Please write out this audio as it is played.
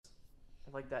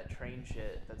like that train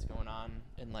shit that's going on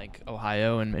in like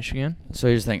Ohio and Michigan. So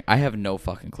here's the thing. I have no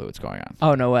fucking clue what's going on.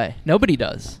 Oh, no way. Nobody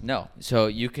does. No. So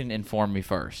you can inform me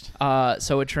first.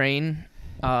 So a train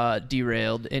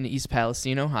derailed in East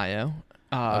Palestine, Ohio.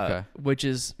 Okay. Which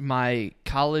is my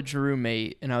college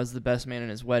roommate, and I was the best man in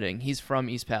his wedding. He's from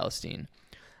East Palestine.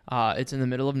 It's in the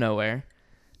middle of nowhere,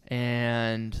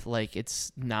 and like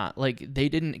it's not like they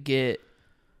didn't get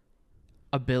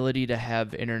ability to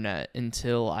have internet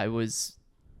until I was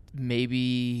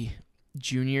maybe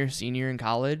senior in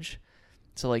college,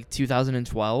 so like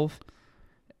 2012.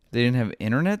 They didn't have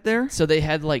internet there? So they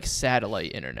had like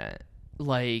satellite internet.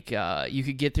 Like you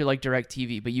could get through like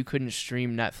DirecTV, but you couldn't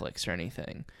stream Netflix or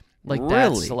anything. Like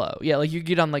that's Really? slow. Yeah, like you could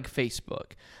get on like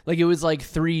Facebook. Like it was like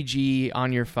 3G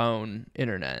on your phone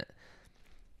internet.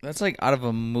 That's like out of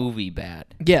a movie bad.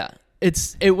 Yeah.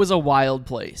 It was a wild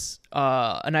place.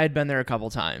 And I had been there a couple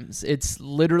times. It's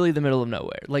literally the middle of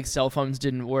nowhere. Like cell phones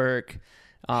didn't work.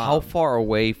 How far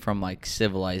away from like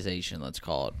civilization, let's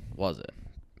call it, was it?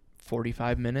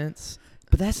 45 minutes.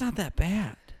 But that's not that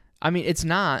bad. I mean, it's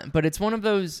not, but it's one of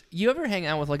those. You ever hang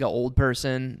out with like an old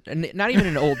person, and not even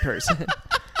an old person,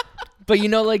 but you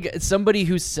know, like somebody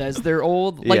who says they're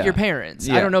old, like Yeah. your parents.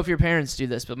 Yeah. I don't know if your parents do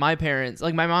this, but my parents,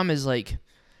 like my mom is like,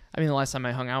 I mean, the last time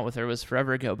I hung out with her was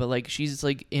forever ago, but like she's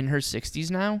like in her 60s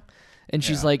now, and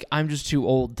she's Yeah. like, I'm just too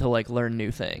old to like learn new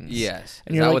things. Yes.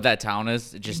 And Is you're that like, what that town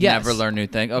is? Just Yes. never learn new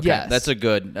things? Okay. Yes. That's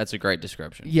a great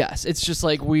description. Yes, it's just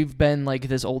like we've been like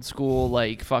this old school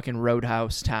like fucking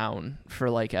Roadhouse town for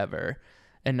like ever,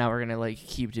 and now we're gonna like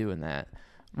keep doing that.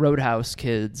 Roadhouse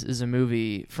Kids is a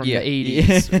movie from Yeah. the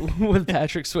 80s with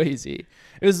Patrick Swayze.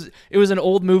 It was an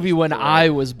old movie when I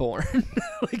was born.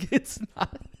 Like it's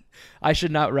not. I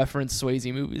should not reference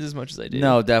Swayze movies as much as I do.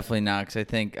 No, definitely not. Because I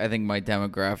think my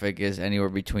demographic is anywhere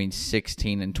between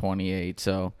 16 and 28.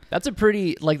 So That's a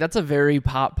very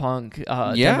pop punk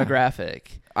Yeah. demographic.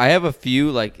 I have a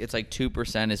few. Like it's like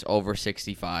 2% is over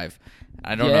 65.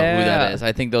 I don't know who Yeah. that is.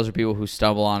 I think those are people who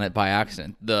stumble on it by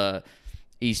accident. The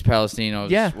East Palestinos,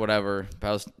 Yeah. whatever.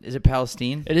 Is it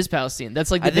Palestine? It is Palestine.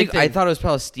 That's like the I big think I thing. thought it was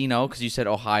Palestino because you said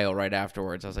Ohio right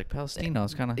afterwards. I was like, Palestino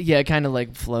is kind of. Yeah, it kind of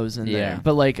like flows in Yeah. there.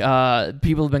 But like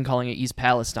people have been calling it East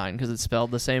Palestine because it's spelled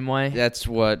the same way. That's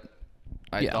what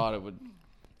I Yeah. thought it would.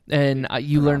 And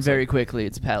you learn Pronounce very quickly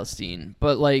it's Palestine.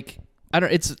 But like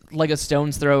it's like a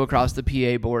stone's throw across the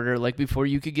PA border. Like before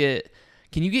you could get.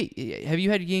 Have you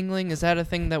had Yingling? Is that a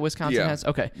thing that Wisconsin Yeah. has?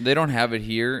 Okay. They don't have it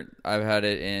here. I've had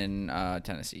it in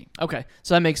Tennessee. Okay.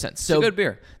 So that makes sense. It's So a good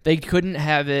beer. they couldn't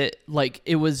have it, like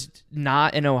it was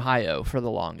not in Ohio for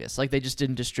the longest. Like they just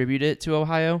didn't distribute it to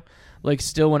Ohio. Like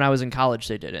still when I was in college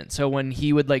they didn't. So when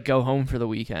he would like go home for the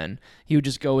weekend, he would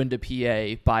just go into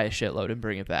PA, buy a shitload and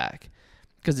bring it back.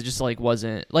 Because it just like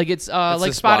wasn't like it's like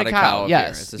the Spotted Cow. up Yes.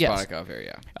 here. It's the yes. Spotted Cow up here,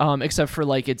 yeah. Except for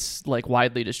like it's like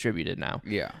widely distributed now.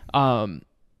 Yeah.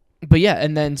 But yeah,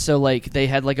 and then so like they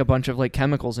had like a bunch of like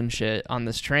chemicals and shit on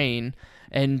this train,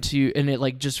 and it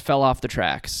like just fell off the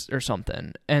tracks or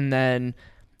something, and then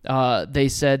they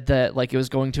said that like it was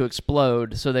going to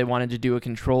explode, so they wanted to do a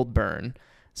controlled burn,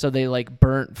 so they like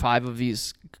burnt 5 of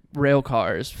these rail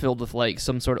cars filled with like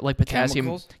some sort of like potassium,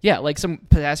 Chemicals? yeah, like some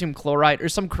potassium chloride or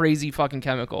some crazy fucking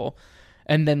chemical.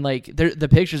 And then, like, the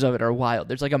pictures of it are wild.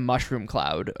 There's, like, a mushroom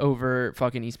cloud over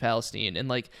fucking East Palestine. And,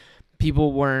 like,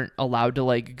 people weren't allowed to,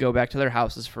 like, go back to their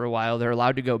houses for a while. They're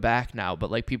allowed to go back now.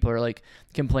 But, like, people are, like,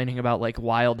 complaining about, like,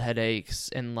 wild headaches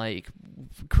and, like,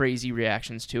 crazy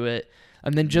reactions to it.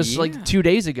 And then just, like, 2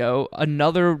 days ago,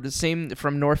 the same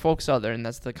from Norfolk Southern,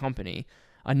 that's the company,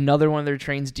 another one of their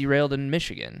trains derailed in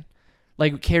Michigan.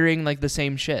 Like, carrying, like, the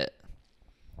same shit.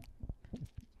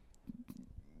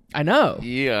 I know.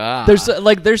 Yeah.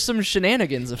 There's some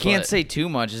shenanigans afoot. Can't say too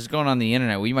much. It's going on the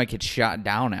internet. We might get shot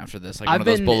down after this, like I've one of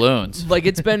those been- balloons. Like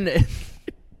it's been,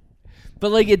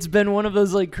 but like it's been one of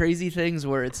those like crazy things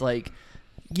where it's like,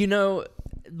 you know,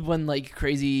 when like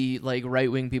crazy like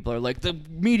right wing people are like the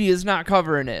media is not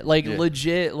covering it, like Yeah.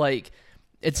 legit, like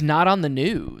it's not on the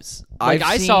news. Like I've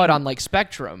I saw it seen- on like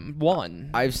Spectrum One.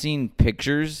 I've seen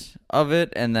pictures of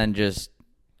it, and then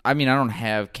I mean, I don't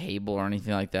have cable or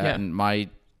anything like that, Yeah. and my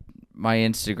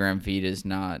Instagram feed is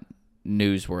not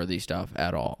newsworthy stuff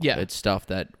at all. Yeah. It's stuff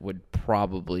that would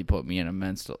probably put me in a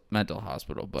mental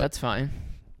hospital. But That's fine.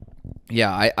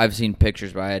 yeah, I've seen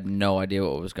pictures, but I had no idea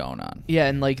what was going on. Yeah,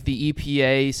 and like the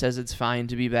EPA says it's fine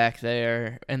to be back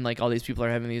there, and like all these people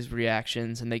are having these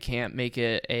reactions, and they can't make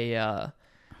it a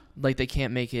they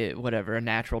can't make it whatever a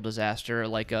natural disaster, or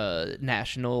like a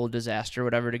national disaster,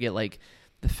 whatever, to get like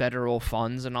the federal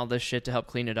funds and all this shit to help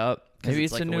clean it up. 'cause Maybe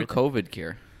it's like a new weird thing. COVID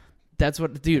cure. That's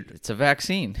what, dude. It's a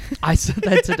vaccine. I said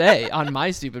that today on my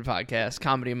stupid podcast,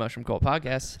 Comedy and Mushroom Cult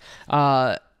podcast.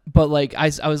 But like I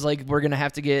was like, we're gonna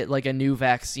have to get like a new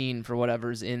vaccine for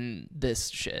whatever's in this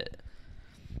shit,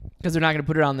 because they're not gonna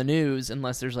put it on the news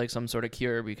unless there's like some sort of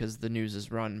cure, because the news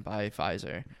is run by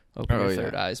Pfizer. Open your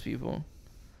third eyes, people.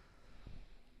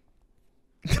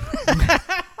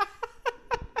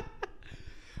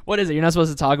 What is it? You're not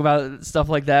supposed to talk about stuff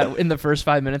like that in the first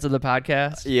 5 minutes of the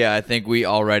podcast? Yeah, I think we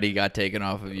already got taken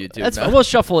off of YouTube. That's fine. We'll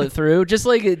shuffle it through. Just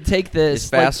like take this.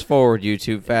 Just fast forward,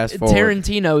 YouTube. Fast forward.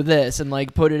 Tarantino this and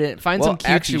like put it in. Find some cute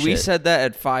actually, shit. we said that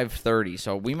at 5:30,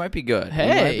 so we might be good. Hey.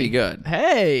 We might be good.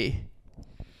 Hey.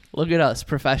 Look at us,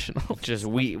 professional. Just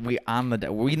we on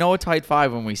the we know a tight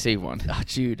five when we see one. Oh,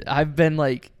 dude, I've been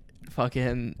like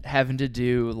fucking having to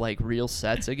do like real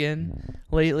sets again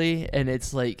lately, and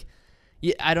it's like,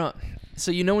 yeah, I don't.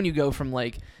 So you know when you go from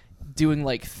like doing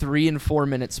like 3 and 4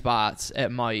 minute spots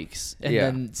at Mike's, and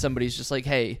then somebody's just like,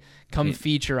 hey, come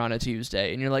feature on a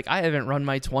Tuesday, and you're like, I haven't run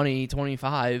my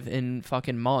 20-25 in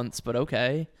fucking months, but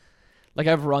okay. Like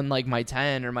I've run like my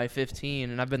 10 or my 15,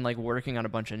 and I've been like working on a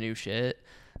bunch of new shit.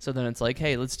 So then it's like,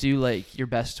 hey, let's do like your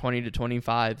best 20 to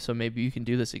 25. So maybe you can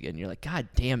do this again. You're like, God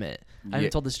damn it. I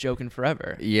haven't told this joke in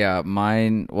forever. Yeah,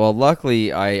 mine. Well,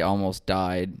 luckily I almost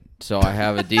died, so I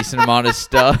have a decent amount of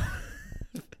stuff.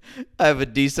 I have a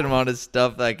decent amount of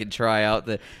stuff that I can try out.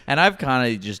 And I've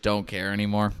kind of just don't care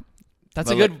anymore.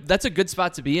 That's a good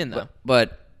spot to be in though.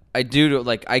 But I do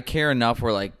like I care enough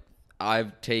where like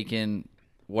I've taken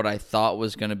what I thought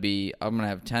was going to be, I'm going to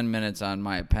have 10 minutes on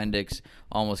my appendix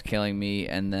almost killing me,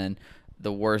 and then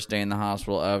the worst day in the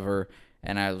hospital ever,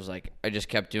 and I was like, I just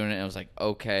kept doing it, and I was like,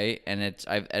 okay, and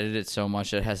I've edited it so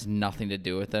much that it has nothing to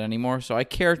do with it anymore, so I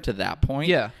care to that point.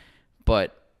 Yeah.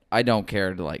 But I don't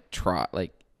care to, like, try,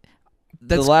 like,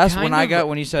 that's the last one I got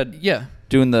when you said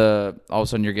doing all of a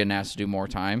sudden you're getting asked to do more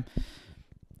time,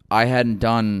 I hadn't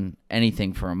done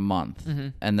anything for a month. Mm-hmm.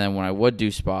 And then when I would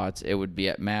do spots, it would be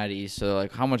at Maddie's. So,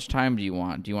 like, how much time do you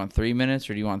want? Do you want 3 minutes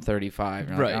or do you want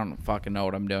 35? And right. I don't fucking know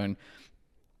what I'm doing.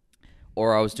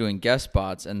 Or I was doing guest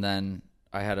spots, and then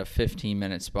I had a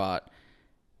 15-minute spot.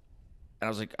 And I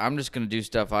was like, I'm just going to do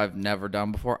stuff I've never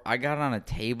done before. I got on a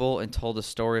table and told a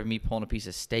story of me pulling a piece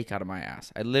of steak out of my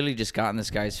ass. I literally just got in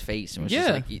this guy's face and was just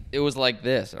like, it was like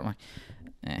this. I'm like,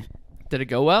 eh. Did it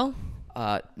go well?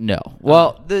 No.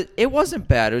 Well, it wasn't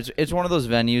bad. It's one of those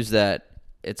venues that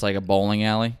it's like a bowling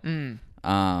alley. And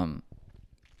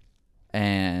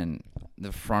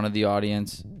the front of the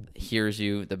audience hears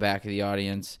you. The back of the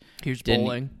audience here's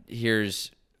bowling.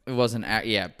 It wasn't.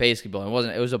 Basically bowling.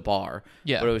 It was a bar.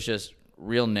 Yeah. But it was just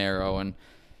real narrow, and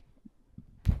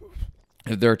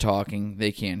if they're talking,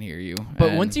 they can't hear you.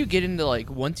 But once you get into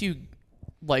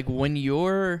when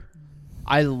you're.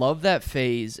 I love that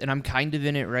phase, and I'm kind of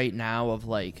in it right now of,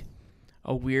 like,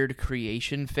 a weird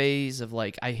creation phase of,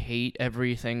 like, I hate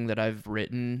everything that I've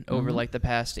written over, like, the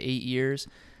past 8 years,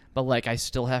 but, like, I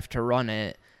still have to run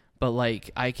it, but,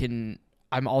 like, I'm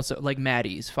also, like,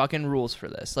 Maddie's fucking rules for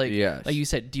this. Like, like you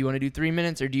said, do you want to do 3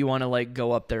 minutes, or do you want to, like,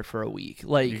 go up there for a week?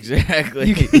 Like, exactly.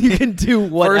 You can do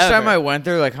whatever. First time I went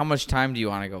there, like, how much time do you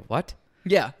want? I go, what?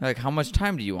 Yeah. Like, how much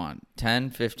time do you want?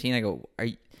 10, 15? I go,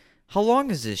 how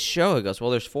long is this show? He goes,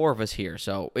 well, there's 4 of us here,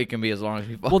 so it can be as long as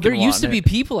we fucking want. Well, there used to be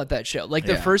people at that show. Like,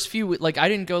 the first few, like, I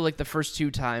didn't go, like, the first 2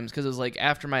 times because it was, like,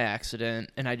 after my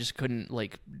accident, and I just couldn't,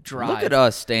 like, drive. Look at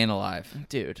us staying alive.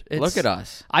 Dude. Look at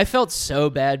us. I felt so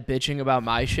bad bitching about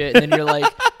my shit, and then you're like,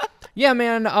 yeah,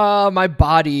 man, my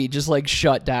body just, like,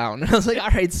 shut down. I was like, all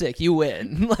right, sick, you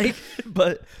win. Like,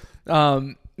 but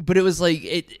it was,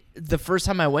 like, the first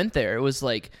time I went there, it was,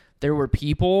 like, there were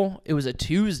people. It was a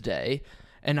Tuesday.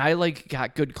 And I, like,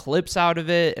 got good clips out of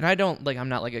it. And I'm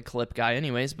not, like, a clip guy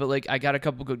anyways. But, like, I got a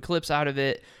couple good clips out of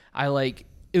it. It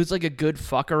was, like, a good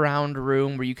fuck-around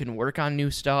room where you can work on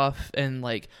new stuff. And,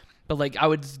 like, but, like, I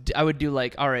would do,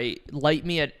 like, all right, light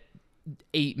me at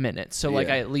 8 minutes. So, like,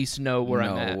 I at least know where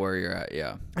I'm at. Know where you're at,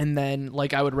 yeah. And then,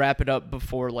 like, I would wrap it up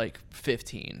before, like,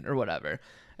 15 or whatever.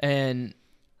 And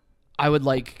I would,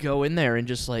 like, go in there and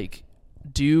just, like,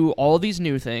 do all these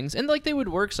new things, and like they would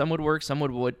work, some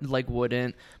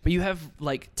wouldn't, but you have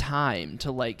like time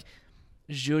to like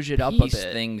zhuzh it up a bit. Piece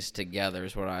things together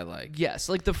is what I like. Yes,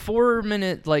 like the 4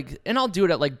 minute, like, and I'll do it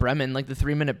at like Bremen, like the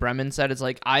 3 minute Bremen set is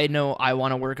like, I know I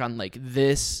want to work on like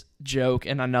this joke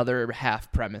and another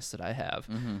half premise that I have.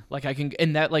 Like I can,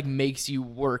 and that like makes you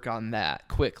work on that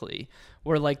quickly,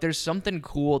 where like there's something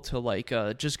cool to like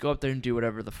just go up there and do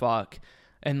whatever the fuck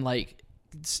and like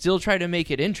still try to make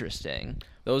it interesting,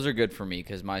 Those are good for me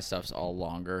because my stuff's all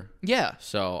longer. Yeah.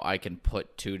 So I can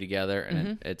put two together,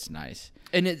 and it's nice.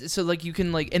 And so like you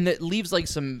can like, and it leaves like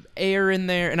some air in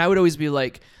there. And I would always be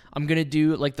like, I'm gonna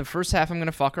do like the first half I'm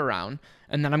gonna fuck around,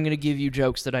 and then I'm gonna give you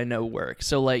jokes that I know work.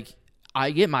 So like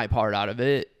I get my part out of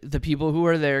it. The people who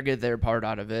are there get their part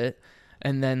out of it,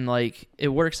 and then like it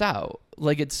works out.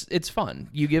 Like it's fun.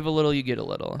 You give a little, you get a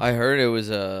little. I heard it was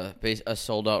a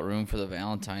sold out room for the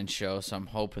Valentine's show, so I'm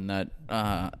hoping that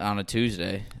on a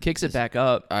Tuesday Kicks it back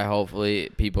up. hopefully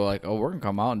people are like, oh, we're gonna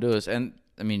come out and do this. And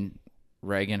I mean,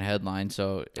 Reagan headline,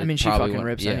 so I mean, she fucking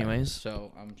rips anyways.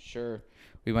 So I'm sure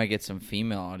we might get some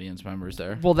female audience members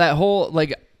there. Well, that whole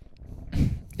like,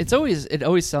 it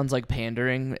always sounds like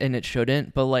pandering, and it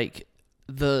shouldn't. But like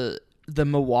the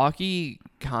Milwaukee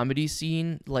comedy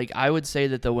scene, like I would say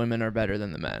that the women are better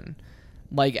than the men.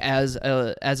 Like as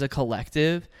a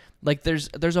collective, like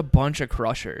there's a bunch of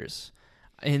crushers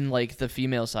in like the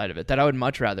female side of it that I would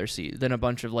much rather see than a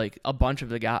bunch of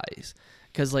the guys.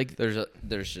 Because like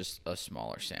there's just a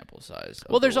smaller sample size.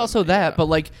 Well, there's also that, but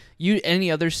like any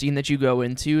other scene that you go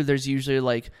into, there's usually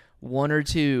like one or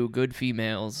two good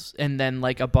females, and then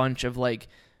like a bunch of like,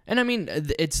 and I mean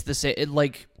it's the same. It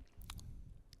like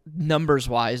numbers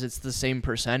wise, it's the same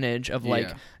percentage of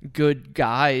like good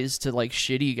guys to like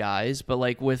shitty guys, but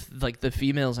like with like the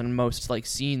females in most like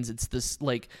scenes, it's this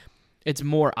like it's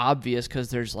more obvious because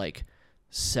there's like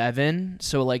 7,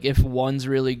 so like if one's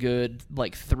really good,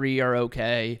 like 3 are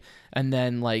okay, and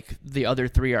then like the other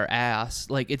 3 are ass.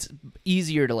 Like it's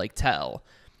easier to like tell.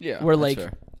 Yeah, where like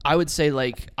fair. I would say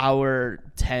like our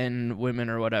 10 women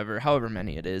or whatever, however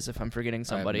many it is, if I'm forgetting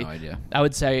somebody, I have no idea. I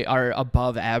would say are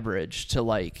above average to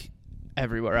like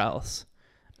everywhere else.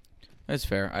 That's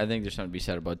fair. I think there's something to be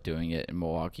said about doing it in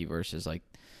Milwaukee versus like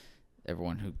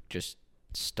everyone who just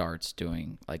starts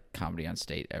doing like Comedy on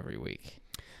State every week.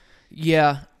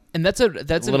 Yeah, and that's a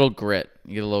little grit.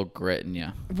 You get a little grit in you.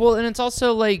 Well, and it's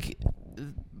also like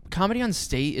Comedy on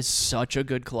State is such a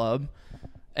good club,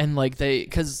 and like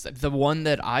because the one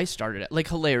that I started at, like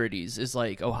Hilarities, is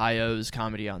like Ohio's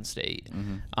Comedy on State,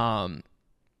 and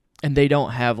they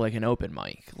don't have like an open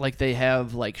mic. Like they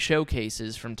have like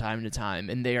showcases from time to time,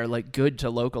 and they are like good to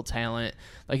local talent.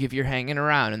 Like if you're hanging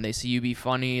around and they see you be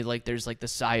funny, like there's like the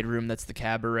side room that's the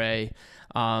cabaret.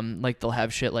 Like they'll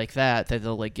have shit like that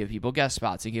they'll like give people guest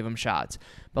spots and give them shots.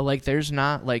 But like there's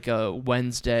not like a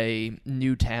Wednesday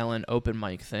new talent open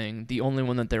mic thing. The only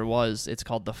one that there was, it's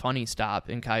called the Funny Stop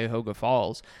in Cuyahoga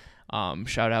Falls.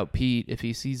 Shout out Pete if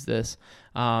he sees this.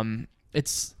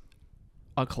 It's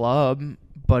a club,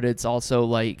 but it's also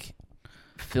like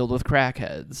filled with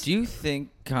crackheads. Do you think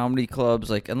comedy clubs,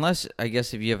 like, unless I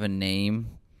guess if you have a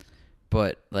name,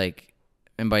 but like,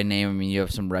 and by name I mean you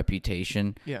have some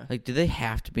reputation, like, do they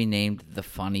have to be named the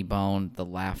Funny Bone, the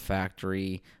Laugh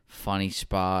Factory, Funny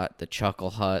Spot, the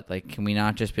Chuckle Hut? Like, can we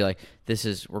not just be like,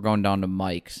 we're going down to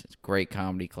Mike's, it's a great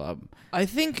comedy club? I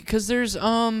think because there's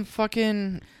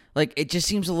fucking, like, it just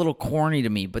seems a little corny to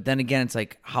me. But then again, it's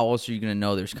like, how else are you going to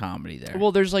know there's comedy there?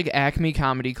 Well, there's like Acme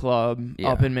Comedy Club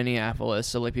up in Minneapolis.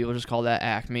 So like people just call that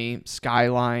Acme.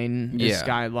 Skyline is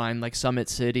Skyline, like Summit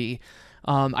City.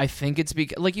 I think it's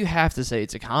because like you have to say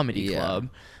it's a comedy club.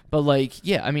 But like,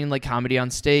 yeah, I mean like Comedy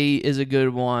on State is a good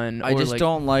one. I just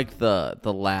don't like the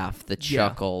laugh, the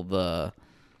chuckle,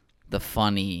 the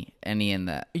funny, any in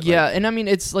that. Yeah, like, and I mean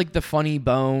it's like the Funny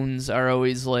Bones are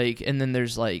always like, and then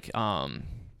there's like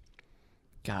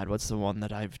God, what's the one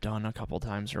that I've done a couple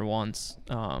times or once?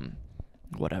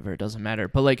 Whatever, it doesn't matter.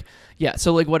 But like, yeah,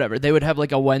 so like whatever. They would have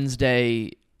like a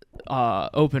Wednesday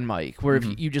open mic where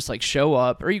if you just like show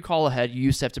up or you call ahead, you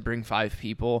used to have to bring 5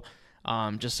 people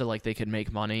just so like they could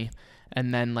make money.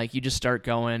 And then like you just start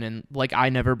going, and like I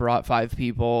never brought 5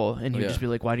 people, and you'd just be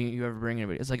like, why don't you ever bring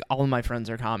anybody? It's like all of my friends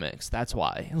are comics. That's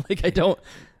why. Like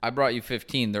I brought you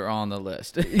 15. They're all on the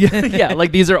list. Yeah,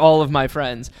 like these are all of my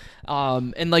friends.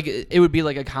 And like it would be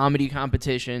like a comedy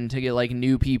competition to get like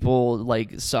new people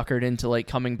like suckered into like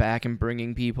coming back and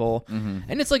bringing people.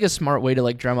 And it's like a smart way to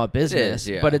like drum up business.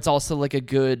 It is, but it's also like a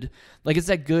good, like it's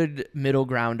that good middle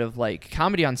ground of like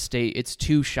Comedy on State. It's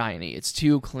too shiny. It's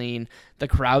too clean. The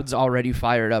crowd's already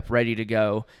fired up, ready to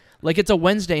go. Like it's a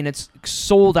Wednesday and it's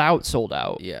sold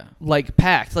out. Yeah. Like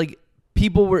packed. Like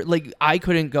people were like, I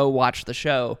couldn't go watch the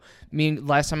show.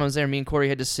 Last time I was there, me and Corey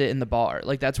had to sit in the bar.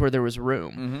 Like that's where there was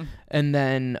room. And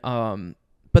then,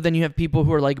 but then you have people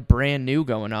who are like brand new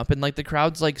going up, and like the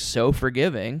crowd's like so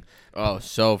forgiving. Oh,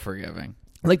 so forgiving.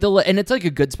 Like and it's like a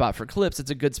good spot for clips.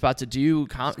 It's a good spot to do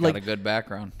Got like a good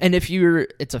background. And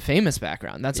it's a famous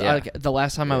background. That's like the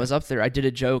last time I was up there, I did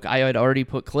a joke. I had already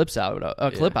put clips out,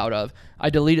 clip out of. I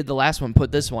deleted the last one,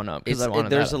 put this one up because I wanted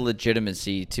there's that. a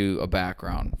legitimacy to a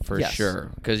background for Yes.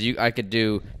 sure. Because I could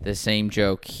do the same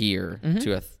joke here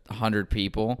to 100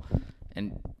 people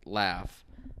and laugh,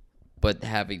 but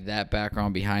having that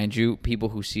background behind you, people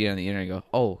who see it on the internet go,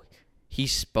 "Oh,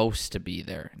 he's supposed to be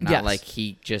there," not like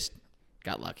he just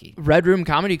got lucky. Red Room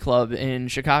Comedy Club in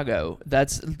Chicago.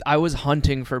 I was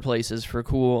hunting for places for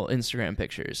cool Instagram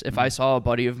pictures. If I saw a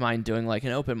buddy of mine doing like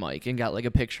an open mic and got like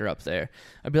a picture up there,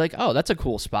 I'd be like, "Oh, that's a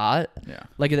cool spot." Yeah.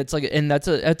 Like it's like, and that's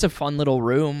a fun little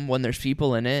room when there's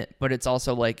people in it, but it's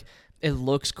also like it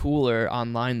looks cooler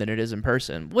online than it is in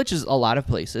person, which is a lot of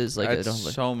places. Like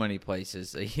so many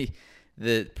places.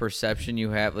 The perception you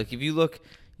have, like if you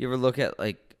ever look at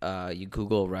like you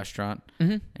Google a restaurant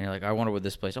and you're like, I wonder what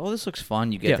this place. Oh, this looks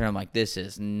fun. You get there, I'm like, this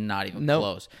is not even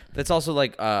close. That's also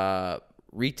like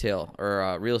retail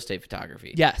or real estate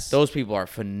photography. Yes, those people are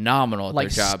phenomenal at like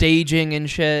their job. Staging and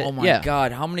shit. Oh my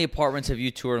god, how many apartments have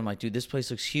you toured? I'm like, dude, this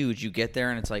place looks huge. You get there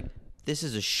and it's like, this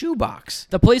is a shoebox.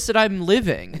 The place that I'm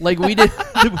living, like we did,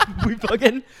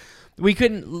 we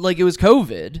couldn't, like it was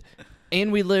COVID.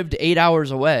 And we lived 8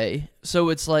 hours away,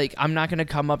 so it's like I'm not gonna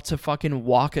come up to fucking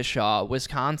Waukesha,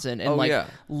 Wisconsin, and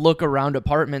look around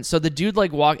apartments. So the dude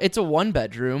like it's a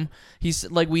 1-bedroom. He's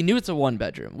like, we knew it's a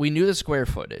 1-bedroom. We knew the square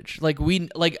footage. Like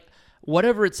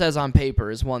whatever it says on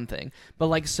paper is one thing, but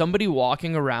like somebody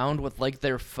walking around with like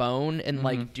their phone and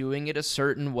like doing it a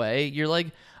certain way, you're like,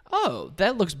 oh,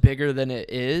 that looks bigger than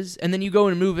it is. And then you go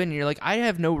and move in and you're like, I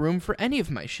have no room for any of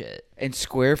my shit. And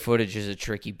square footage is a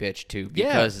tricky bitch too,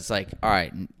 because it's like, all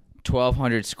right,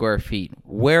 1,200 square feet.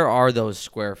 Where are those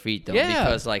square feet though? Yeah.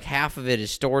 Because like half of it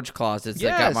is storage closets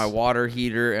that got my water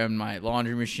heater and my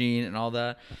laundry machine and all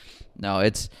that. No,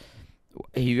 have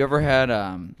you ever had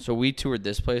so we toured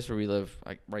this place where we live,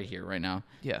 like right here right now.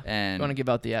 Yeah. And you want to give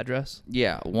out the address?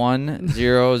 Yeah,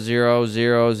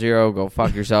 10000. Go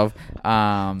fuck yourself.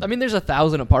 I mean, there's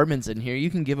 1,000 apartments in here.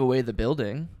 You can give away the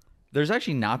building. There's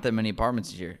actually not that many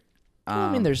apartments here. I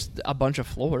mean, there's a bunch of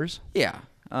floors. Yeah.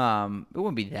 It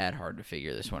wouldn't be that hard to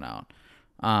figure this one out.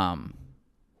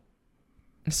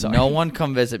 Sorry. No one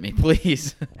come visit me,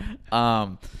 please.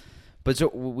 But so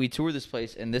we toured this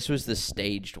place, and this was the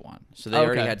staged one. So they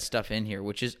already had stuff in here,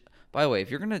 which is, by the way, if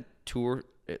you're going to tour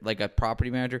like a property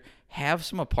manager, have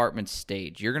some apartments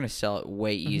staged. You're going to sell it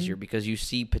way easier because you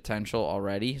see potential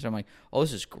already. So I'm like, oh,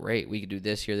 this is great. We could do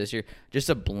this here, this here. Just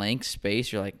a blank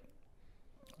space. You're like,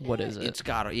 what is it? It's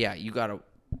got to, you got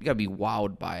to be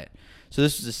wowed by it. So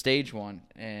this was a stage one,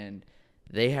 and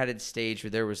they had it staged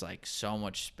where there was like so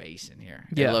much space in here.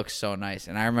 Yeah. It looked so nice.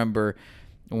 And I remember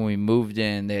when we moved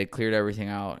in, they had cleared everything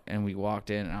out, and we walked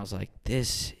in, and I was like,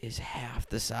 this is half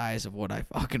the size of what I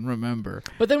fucking remember.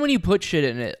 But then when you put shit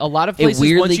in it, a lot of places, it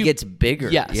weirdly gets bigger.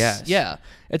 Yes. Yeah.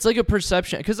 It's like a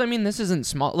perception. Because, I mean, this isn't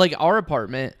small. Like, our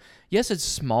apartment, yes, it's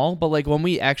small, but, like, when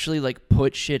we actually, like,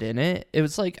 put shit in it, it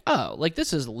was like, oh, like,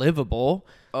 this is livable.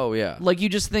 Oh, yeah. Like, you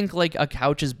just think, like, a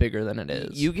couch is bigger than it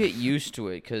is. You get used to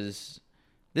it because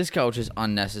this couch is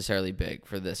unnecessarily big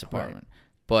for this apartment.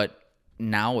 Right. But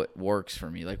now it works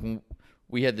for me. Like,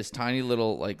 we had this tiny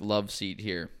little like love seat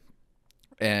here,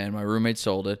 and my roommate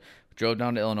sold it. Drove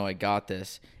down to Illinois, got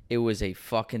this. It was a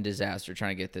fucking disaster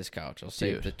trying to get this couch. I'll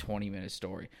save the 20-minute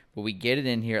story. But we get it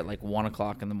in here at like 1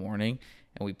 o'clock in the morning,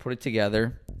 and we put it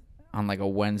together on like a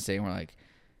Wednesday, and we're like,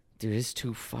 dude, it's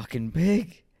too fucking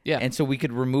big. Yeah. And so we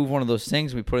could remove one of those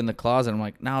things we put in the closet. I'm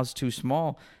like, no, it's too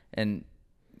small. And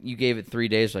you gave it 3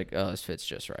 days, like, oh, this fits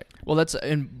just right. Well, that's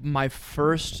in my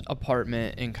first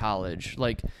apartment in college.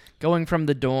 Like, going from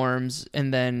the dorms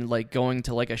and then, like, going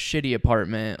to, like, a shitty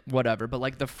apartment, whatever. But,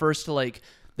 like, the first, like,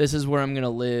 this is where I'm going to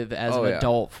live as an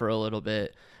adult for a little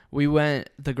bit.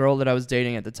 The girl that I was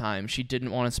dating at the time, she didn't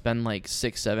want to spend, like,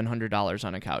 $600-700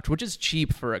 on a couch, which is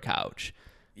cheap for a couch.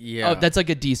 Yeah. Oh, that's,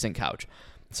 like, a decent couch.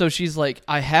 So she's like,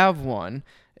 I have one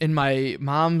in my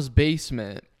mom's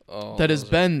basement that has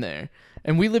been there.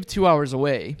 And we live 2 hours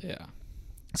away. Yeah.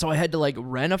 So I had to like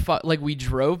rent we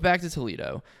drove back to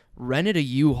Toledo, rented a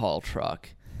U-Haul truck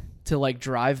to like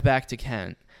drive back to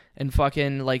Kent and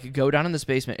fucking like go down in this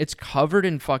basement. It's covered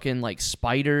in fucking like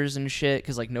spiders and shit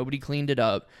because like nobody cleaned it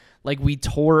up. Like we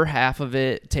tore half of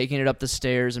it, taking it up the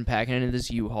stairs and packing it into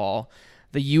this U-Haul.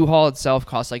 The U-Haul itself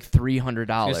cost like $300.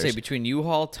 I was gonna say, between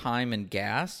U-Haul, time, and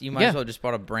gas, you might as well just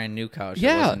bought a brand new couch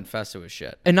that wasn't infested with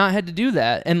shit. And not had to do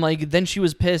that. And like then she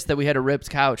was pissed that we had a ripped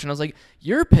couch. And I was like,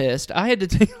 you're pissed? I had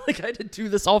to do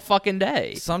this all fucking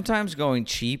day. Sometimes going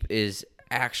cheap is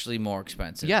actually more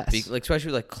expensive. Yes. Like,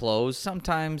 especially like clothes.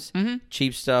 Sometimes Mm-hmm.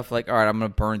 cheap stuff, like, all right, I'm going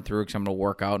to burn through because I'm going to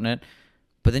work out in it.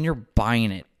 But then you're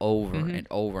buying it over Mm-hmm. and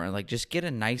over. And, like, just get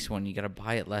a nice one. You got to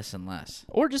buy it less and less.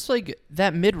 Or just like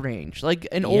that mid-range, like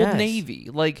an Yes. Old Navy.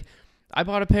 Like I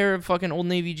bought a pair of fucking Old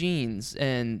Navy jeans,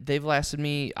 and they've lasted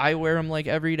me. I wear them like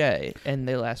every day, and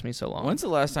they last me so long. When's the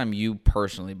last time you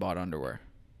personally bought underwear?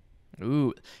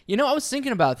 Ooh, I was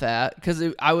thinking about that because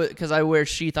I wear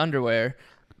sheath underwear.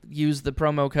 Use the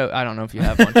promo code. I don't know if you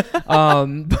have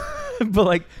one, but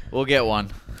like We'll get one.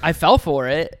 I fell for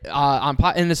it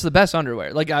and it's the best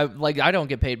underwear. Like I don't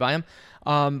get paid by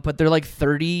them, but they're like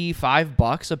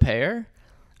 $35 a pair,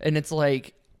 and it's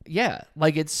like. Yeah,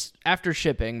 like it's after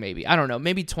shipping, maybe. I don't know,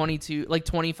 maybe 22, like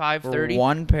 25, 30. For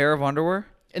one pair of underwear?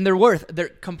 And they're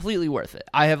completely worth it.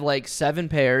 I have like 7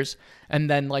 pairs, and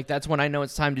then like that's when I know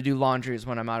it's time to do laundry is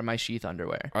when I'm out of my sheath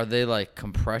underwear. Are they like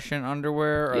compression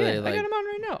underwear? Or are they like I got them on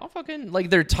right now. I'll fucking like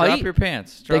they're tight. drop your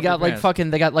pants? They got like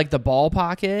fucking they got like the ball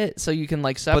pocket so you can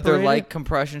like separate. But they're like it.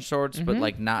 compression shorts, but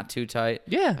like not too tight.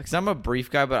 Yeah. Because I'm a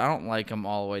brief guy, but I don't like them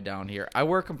all the way down here. I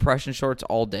wear compression shorts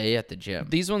all day at the gym.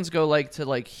 These ones go like to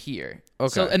like here. Okay.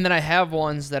 So and then I have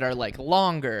ones that are like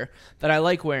longer that I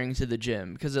like wearing to the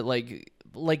gym because it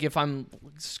like if I'm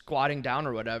squatting down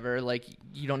or whatever, like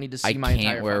you don't need to see I my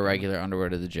entire can't wear fucking- regular underwear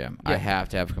to the gym. I Yeah. have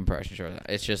to have compression shorts.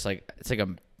 It's just like it's like a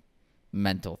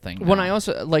mental thing. When now. I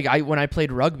also when I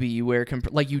played rugby, you wear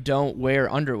you don't wear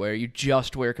underwear, you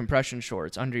just wear compression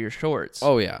shorts under your shorts.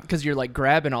 Oh yeah. Because you're like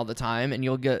grabbing all the time, and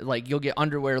you'll get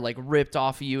underwear like ripped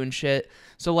off of you and shit.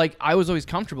 So like I was always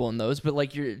comfortable in those, but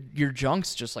like your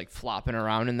junk's just like flopping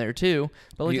around in there too.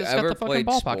 But like you it's got ever the fucking played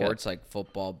ball sports pocket. like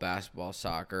football, basketball,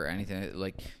 soccer, anything?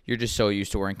 Like you're just so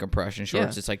used to wearing compression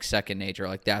shorts, Yeah. it's like second nature.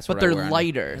 Like that's But what I they're wear.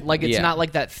 lighter. Like it's Yeah. not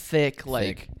like that thick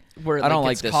where I don't like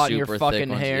like it's the caught in your super fucking thick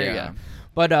ones, hair. yeah. Yeah.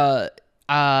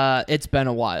 But it's been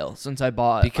a while since I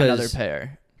bought Because another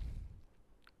pair.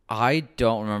 I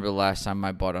don't remember the last time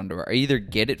I bought underwear. I either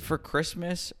get it for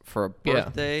Christmas, for a Yeah.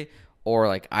 birthday, or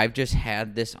like I've just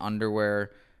had this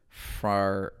underwear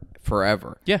for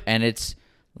forever. Yeah. And it's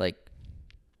like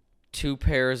 2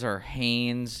 pairs are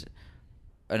Hanes,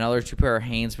 another 2 pair of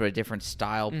Hanes, but a different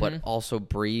style, but also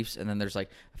briefs. And then there's like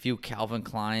a few Calvin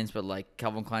Kleins, but like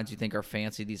Calvin Kleins you think are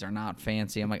fancy, these are not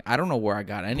fancy. I'm like, I don't know where I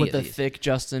got any With of the these. thick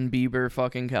Justin Bieber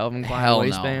fucking Calvin Klein Hell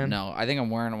waistband. no. I think I'm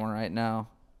wearing one right now.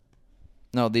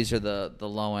 No, these are the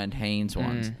low end Hanes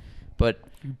ones. But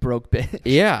You broke bitch.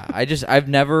 yeah, I don't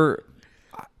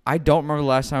remember the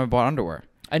last time I bought underwear.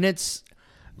 And it's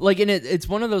like, it's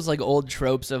one of those like old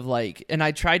tropes of like, and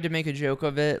I tried to make a joke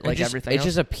of it, like everything It else.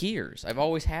 just appears. I've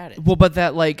always had it. Well, but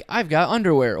that like I've got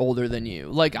underwear older than you.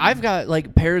 Like I've got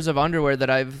like pairs of underwear that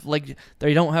I've like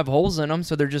they don't have holes in them,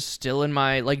 so they're just still in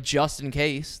my like just in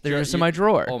case. They're just in my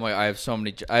drawer Oh my! I have so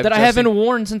many that I haven't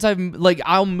worn since I've like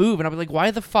I'll move and I'll be like,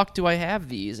 why the fuck do I have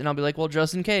these? And I'll be like, well,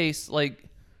 just in case. Like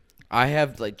I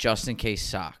have like just in case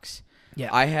socks. yeah,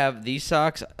 I have these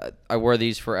socks. I wear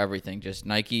these for everything. Just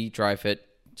Nike Dry Fit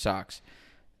socks.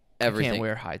 Everything. I can't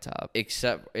wear high top.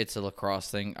 Except it's a lacrosse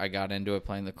thing. I got into it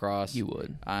playing lacrosse. You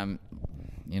would. I'm,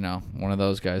 one of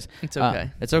those guys. It's okay.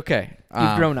 It's okay.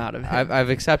 You've grown out of it. I've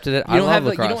accepted it. You I don't love have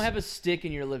lacrosse. you don't have a stick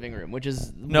in your living room, which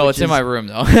is No, it's in my room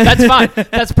though. That's fine.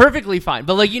 That's perfectly fine.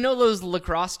 But like those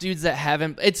lacrosse dudes that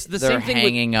haven't. It's the They're same thing.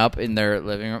 hanging up in their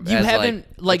living room. You as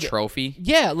haven't, like a trophy.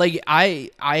 Yeah, like I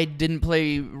didn't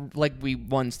play. Like we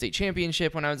won state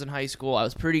championship when I was in high school. I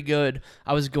was pretty good.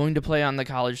 I was going to play on the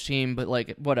college team, but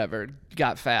like whatever,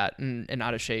 got fat and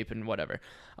out of shape and whatever.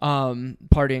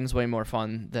 Partying's way more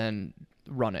fun than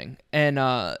running. And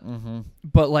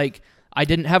but like I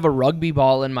didn't have a rugby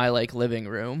ball in my like living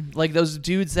room. Like those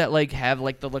dudes that like have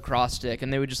like the lacrosse stick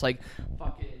and they would just like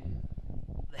fucking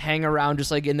hang around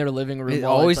just like in their living room. It's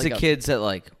while always it's, the like, kids that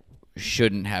like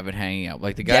shouldn't have it hanging up.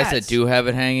 Like the guys Yes. that do have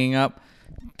it hanging up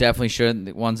definitely shouldn't.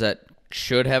 The ones that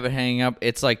should have it hanging up,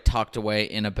 it's like tucked away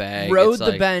in a bag. Rode It's the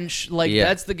like, bench. Like Yeah.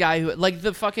 that's the guy who like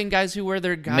the fucking guys who wear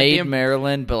their made goddamn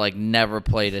Maryland, but like never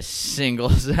played a single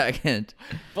second.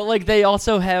 But like they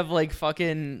also have like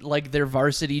fucking like their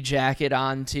varsity jacket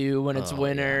on too when it's Oh,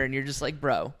 winter yeah. and you're just like,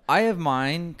 bro. I have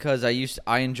mine because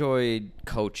I enjoyed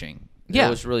coaching. Yeah.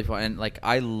 It was really fun, and like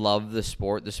I love the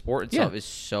sport. The sport itself Yeah. is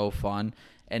so fun,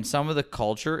 and some of the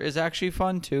culture is actually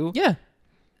fun too. Yeah.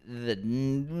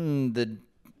 The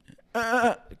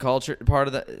culture part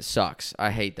of that sucks.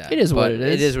 I hate that. It is what But it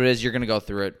is. It is what it is. You're gonna go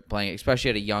through it playing,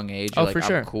 especially at a young age. Oh, You're like, for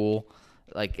sure. I'm cool.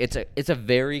 Like it's a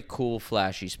very cool,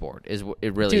 flashy sport. It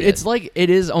really Dude, is. it's like it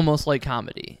is almost like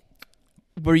comedy.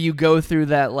 Where you go through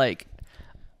that like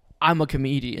I'm a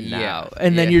comedian now. Yeah,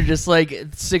 And then yeah. you're just like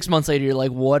 6 months later, you're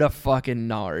like, what a fucking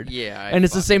nard. Yeah, and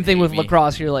it's the same thing with me.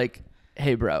 lacrosse. You're like,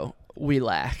 hey, bro,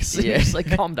 relax. Yeah. You're just like,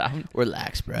 calm down.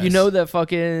 Relax, bro. You know that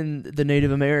fucking the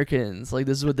Native Americans, like,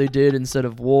 this is what they did instead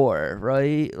of war,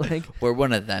 right? Like, we're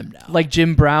one of them now. like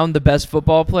Jim Brown, the best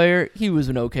football player, he was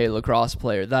an okay lacrosse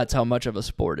player. That's how much of a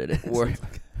sport it is.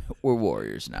 We're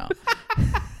warriors now.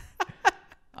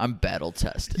 I'm battle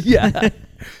tested. Yeah.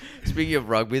 Speaking of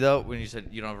rugby, though, when you said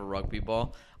you don't have a rugby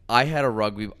ball, I had a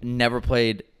rugby. Never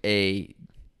played a.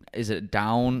 Is it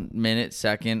down, minute,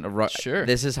 second? Sure.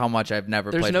 This is how much I've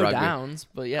never There's played no rugby. downs,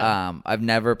 but yeah. I've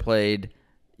never played,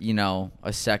 a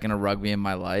second of rugby in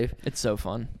my life. It's so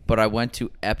fun. But I went to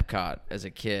Epcot as a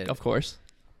kid. Of course.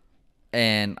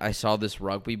 And I saw this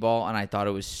rugby ball, and I thought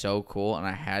it was so cool, and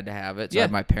I had to have it. So Yeah. I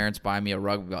had my parents buy me a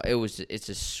rugby ball. It's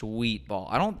a sweet ball.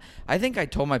 I think I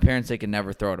told my parents they could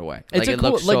never throw it away. It's like, a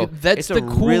cool, looks so, that's it's the a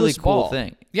really coolest cool ball.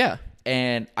 thing. Yeah.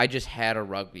 And I just had a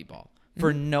rugby ball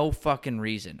for no fucking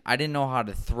reason. I didn't know how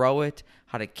to throw it,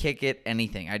 how to kick it,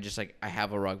 anything. I just I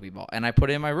have a rugby ball, and I put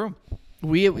it in my room.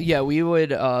 We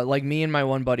would like me and my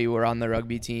one buddy were on the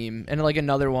rugby team, and like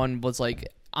another one was like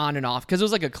on and off because it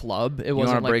was like a club. It You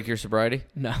wasn't want to like break your sobriety?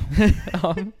 no.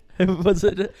 It was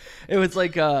like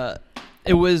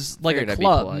it was like Figured a I'd be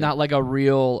club, polite. not like a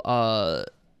real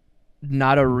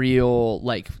not a real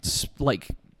like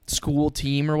school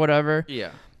team or whatever. Yeah.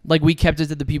 Like we kept it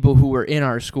to the people who were in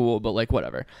our school, but like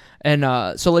whatever. And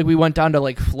so like we went down to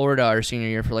like Florida our senior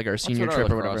year for like our senior That's what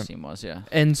trip our or whatever. lacrosse team was, yeah.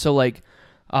 And so like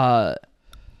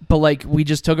but like we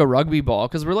just took a rugby ball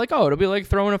because we're like, oh, it'll be like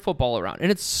throwing a football around,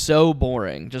 and it's so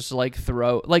boring just to like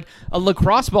throw. Like a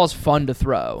lacrosse ball is fun to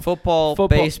throw. Football,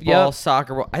 baseball,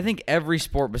 soccer. I think every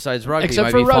sport besides rugby Except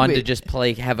might for be fun rugby. to just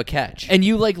play, have a catch. And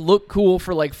you like look cool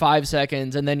for like 5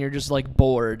 seconds, and then you're just like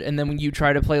bored. And then when you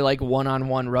try to play like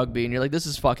one-on-one rugby, and you're like, this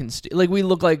is fucking like we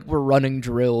look like we're running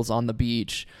drills on the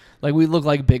beach. Like we look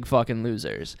like big fucking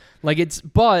losers. Like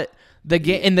but the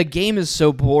game is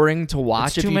so boring to watch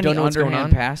It's if too you many don't know what's going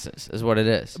underhand on. passes is what it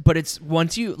is. But it's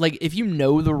once you like if you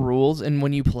know the rules and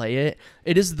when you play it,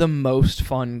 it is the most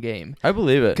fun game. I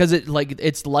believe it. Because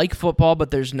it's like football,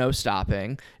 but there's no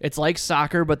stopping. It's like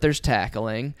soccer, but there's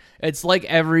tackling. It's like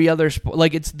every other sport.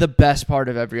 Like it's the best part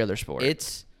of every other sport.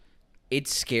 It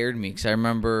scared me because I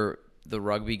remember the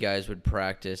rugby guys would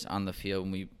practice on the field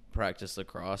when we practiced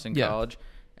lacrosse in college,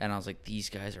 and I was like,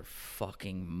 these guys are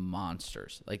fucking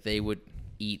monsters. Like they would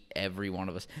eat every one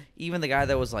of us. Even the guy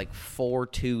that was like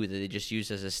 4'2" that they just used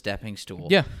as a stepping stool.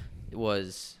 Yeah.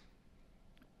 Was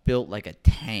built like a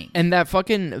tank. And that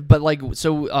fucking but like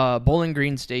so Bowling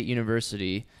Green State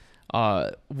University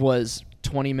was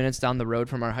 20 minutes down the road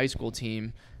from our high school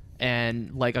team,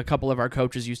 and like a couple of our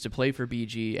coaches used to play for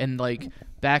BG, and like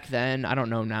back then, I don't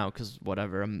know now because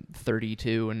whatever, I'm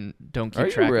 32 and don't keep Are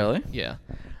you track really? Yeah,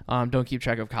 don't keep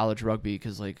track of college rugby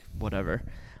because like whatever,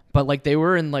 but like they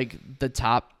were in like the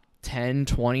top 10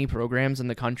 20 programs in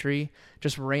the country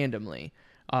just randomly.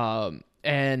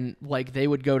 And like they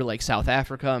would go to like South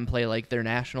Africa and play like their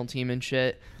national team and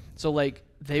shit. So like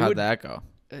How'd that go?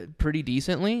 pretty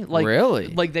decently. Like Really?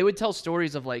 Like they would tell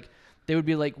stories of like they would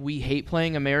be like, we hate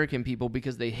playing American people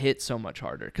because they hit so much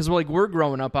harder. Because we're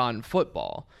growing up on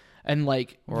football, and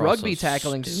like We're rugby also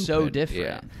tackling's so stupid.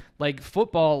 different. Yeah. Like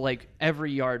football, like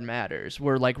every yard matters.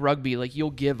 Where like rugby, like you'll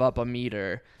give up a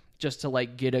meter just to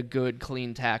like get a good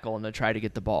clean tackle and to try to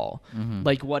get the ball.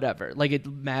 Like whatever. Like it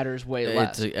matters way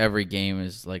less. Every game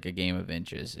is like a game of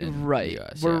inches. In Right. The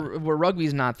US, where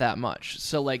rugby's not that much.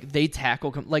 So like they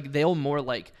tackle like they'll more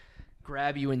like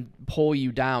grab you and pull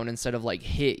you down instead of like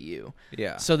hit you.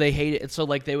 Yeah. So they hate it. So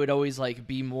like they would always like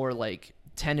be more like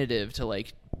tentative to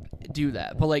like do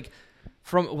that. But like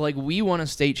from like we won a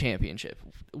state championship.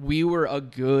 We were a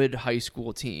good high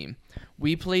school team.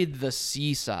 We played the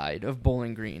seaside of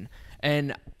Bowling Green.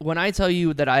 And when I tell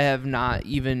you that I have not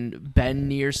even been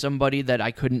near somebody that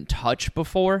I couldn't touch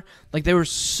before, like they were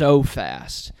so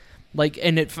fast. Like,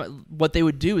 and what they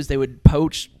would do is they would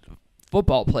poach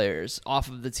football players off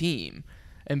of the team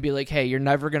and be like, hey, you're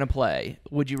never going to play.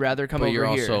 Would you rather come But over you're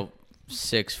here? also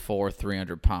 6'4",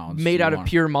 300 pounds. Made You out of wanna-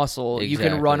 pure muscle. You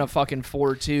can run Exactly. a fucking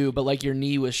 4.2, but like your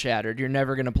knee was shattered. You're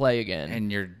never going to play again.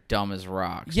 And you're dumb as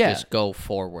rocks. Yeah. Just go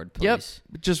forward, please.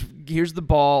 Yep. Just here's the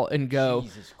ball and go.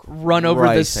 Jesus Run over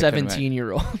this Christ, I couldn't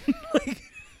 17-year-old.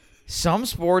 Some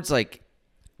sports, like,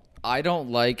 I don't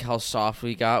like how soft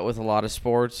we got with a lot of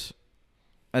sports.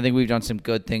 I think we've done some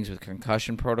good things with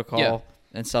concussion protocol Yeah.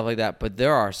 and stuff like that. But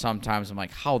there are some times I'm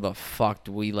like, how the fuck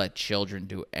do we let children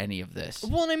do any of this?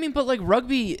 Well, and I mean, but like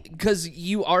rugby, because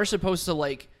you are supposed to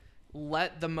like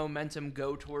let the momentum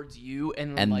go towards you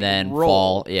and like, then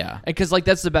roll. fall. Yeah. Because like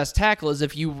that's the best tackle is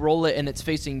if you roll it and it's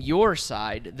facing your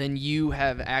side, then you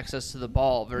have access to the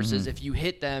ball versus if you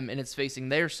hit them and it's facing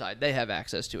their side, they have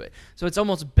access to it. So it's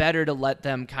almost better to let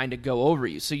them kind of go over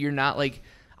you. So you're not like,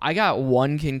 I got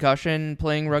one concussion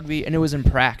playing rugby and it was in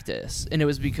practice and it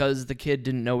was because the kid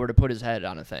didn't know where to put his head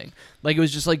on a thing. Like it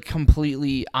was just like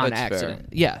completely on That's accident. fair.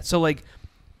 Yeah. So like,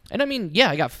 and I mean, yeah,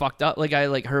 I got fucked up. Like I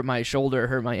like hurt my shoulder,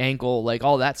 hurt my ankle, like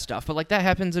all that stuff. But like that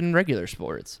happens in regular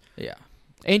sports. Yeah.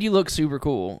 And you look super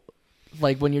cool.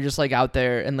 Like when you're just like out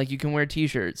there and like you can wear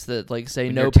t-shirts that like say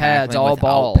When no you're pads, tackling all without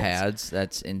balls. pads,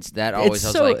 that always It's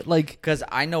was so like because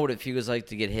I know what it feels like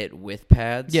to get hit with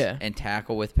pads Yeah. and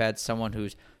tackle with pads. Someone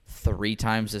who's 3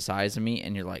 times the size of me,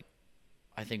 and you're like,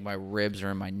 I think my ribs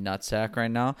are in my nutsack right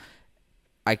now.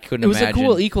 I couldn't it was imagine. a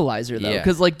cool equalizer though, Yeah.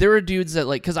 because like there were dudes that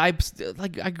like, because I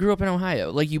grew up in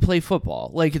Ohio. Like you play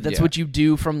football, like that's Yeah. what you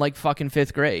do from like fucking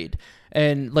 5th grade,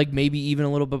 and like maybe even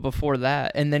a little bit before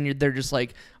that. And then they're just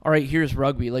like, all right, here's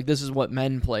rugby. Like this is what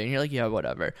men play, and you're like, yeah,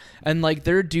 whatever. And like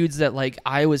there are dudes that like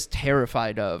I was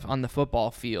terrified of on the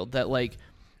football field that like.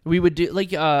 We would do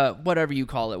like whatever you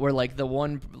call it, where like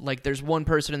there's one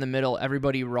person in the middle,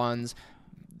 everybody runs,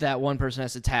 that one person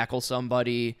has to tackle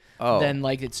somebody. Oh. Then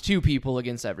like it's 2 people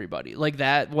against everybody, like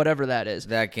that, whatever that is.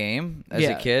 that game as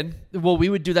Yeah. a kid. Well, we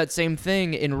would do that same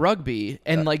thing in rugby,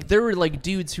 and like there were like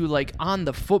dudes who like on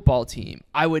the football team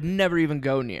I would never even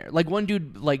go near. Like one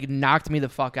dude like knocked me the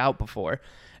fuck out before,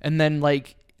 and then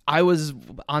like I was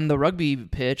on the rugby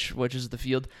pitch, which is the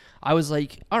field. I was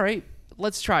like, all right,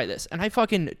 let's try this. And I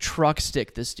fucking truck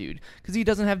stick this dude because he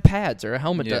doesn't have pads or a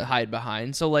helmet Yeah. to hide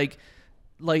behind. So like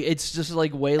it's just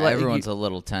like way like Everyone's a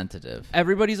little tentative.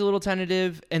 everybody's a little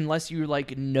tentative unless you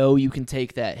like know you can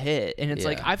take that hit. And it's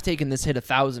like Yeah. I've taken this hit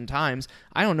 1,000 times.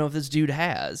 I don't know if this dude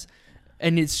has.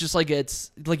 And it's just like it's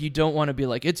like you don't want to be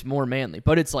like it's more manly,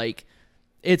 but it's like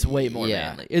it's way more Yeah.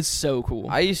 manly. It's so cool.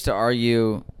 I used to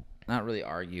argue, not really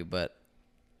argue, but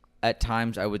at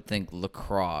times I would think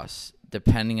lacrosse,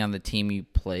 depending on the team you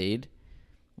played,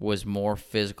 was more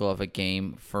physical of a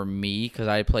game for me because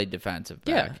I played defensive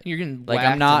yeah, back. you're getting Like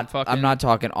whacked I'm not and fucking, I'm not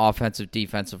talking offensive,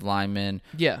 defensive lineman,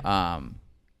 yeah.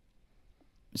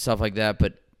 stuff like that,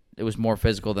 but it was more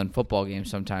physical than football games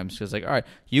sometimes because like all right,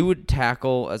 you would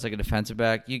tackle as like a defensive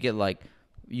back, you get like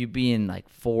you'd be in like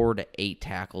 4 to 8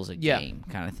 tackles a Yeah. game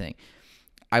kind of thing.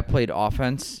 I played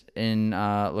offense in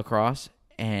lacrosse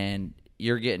and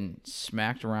you're getting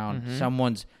smacked around. Mm-hmm.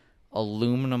 Someone's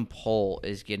aluminum pole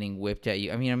is getting whipped at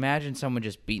you. I mean, imagine someone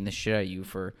just beating the shit out of you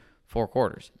for 4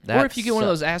 quarters. Or if you get one of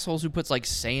those assholes who puts like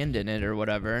sand in it or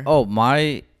whatever. Oh,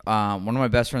 my one of my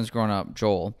best friends growing up,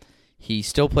 Joel, he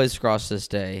still plays lacrosse to this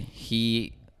day.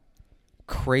 He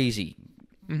crazy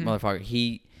motherfucker.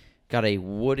 He got a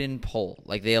wooden pole.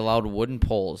 Like they allowed wooden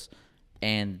poles,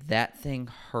 and that thing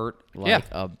hurt like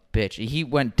a bitch. He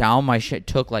went down my shit,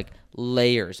 took like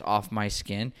layers off my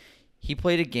skin. He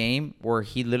played a game where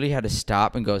he literally had to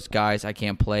stop and goes, guys, I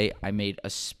can't play. I made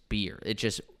a spear. It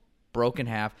just broke in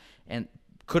half and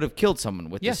could have killed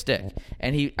someone with the stick.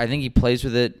 And I think he plays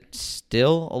with it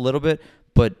still a little bit,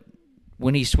 but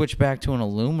when he switched back to an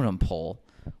aluminum pole,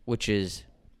 which is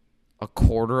a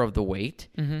quarter of the weight,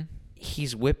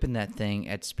 he's whipping that thing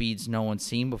at speeds no one's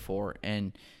seen before,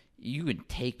 and you can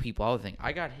take people out of the thing.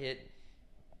 I got hit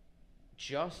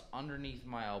just underneath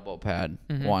my elbow pad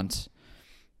once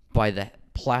by the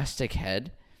plastic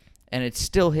head, and it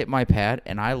still hit my pad,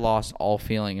 and I lost all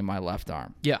feeling in my left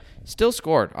arm. Yeah. Still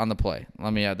scored on the play.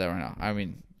 Let me add that right now. I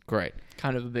mean, great.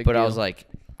 Kind of a big But deal. I was like,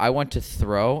 I went to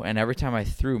throw, and every time I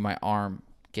threw, my arm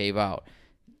gave out.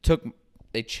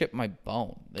 They chipped my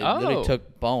bone. They literally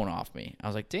took bone off me. I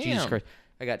was like, Jesus Damn. Christ.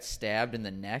 I got stabbed in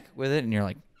the neck with it, and you're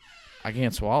like, I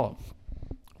can't swallow.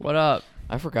 What up?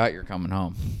 I forgot you're coming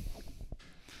home.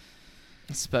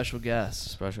 Special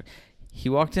guest. Special. He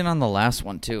walked in on the last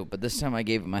one, too, but this time I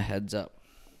gave him a heads up.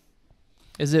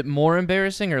 Is it more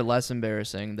embarrassing or less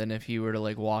embarrassing than if you were to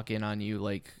like walk in on you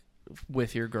like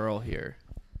with your girl here?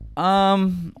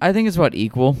 I think it's about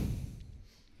equal.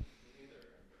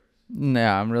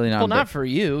 Nah, I'm really not. Well, not for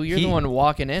you. You're the one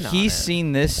walking in on it. He's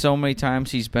seen this so many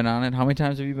times. He's been on it. How many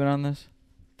times have you been on this?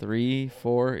 3,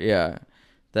 4? Yeah.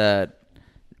 That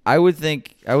I would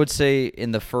say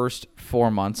in the first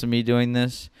 4 months of me doing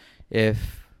this,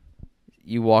 if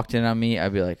you walked in on me,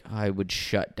 I'd be like, I would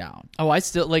shut down. Oh, I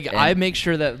still like. And I make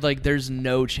sure that like there's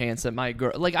no chance that my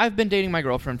girl. Like I've been dating my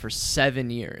girlfriend for 7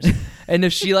 years, and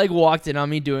if she like walked in on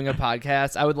me doing a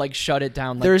podcast, I would like shut it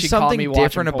down. Like, There's she'd call something me watching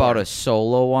different about porn. a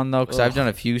solo one though, because I've Ugh. done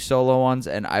a few solo ones,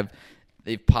 and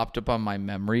they've popped up on my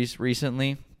memories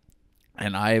recently.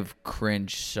 And I've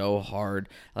cringed so hard.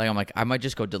 Like I'm like, I might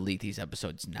just go delete these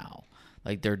episodes now.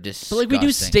 Like they're disgusting. But like we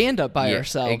do stand up by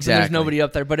ourselves. Exactly. And there's nobody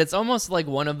up there. But it's almost like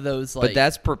one of those like. But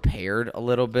that's prepared a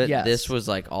little bit. Yes. This was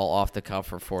like all off the cuff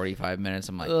for 45 minutes.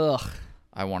 I'm like, ugh.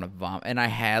 I want to vomit. And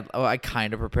I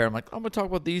kind of prepared. I'm like, I'm gonna talk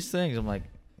about these things. I'm like,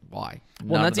 why?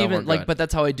 Well, None that's of them even were like, good. but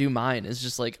that's how I do mine. Is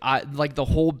just like I like the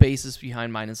whole basis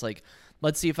behind mine is like,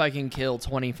 let's see if I can kill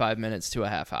 25 minutes to a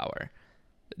half hour.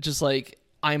 Just like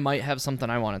I might have something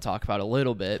I want to talk about a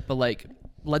little bit, but like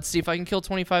let's see if I can kill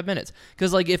 25 minutes.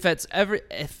 Because like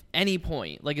if any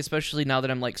point, like especially now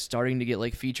that I'm like starting to get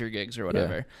like feature gigs or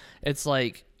whatever, it's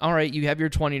like, all right, you have your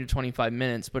 20 to 25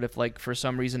 minutes, but if like for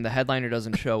some reason the headliner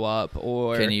doesn't show up,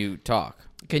 or Can you talk?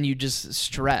 can you just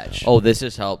stretch? Oh, this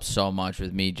has helped so much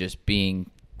with me just being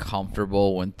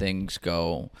comfortable when things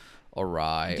go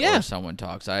awry Yeah. or someone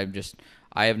talks. I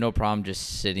have no problem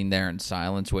just sitting there in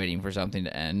silence waiting for something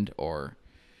to end or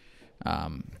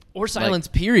silence,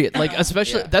 period. Like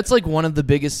especially Yeah. that's like one of the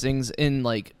biggest things in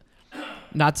like,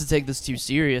 not to take this too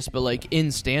serious, but like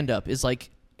in stand up is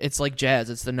like it's like jazz.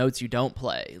 It's the notes you don't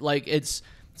play. Like it's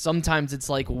sometimes it's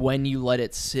like when you let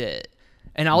it sit,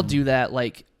 and I'll do that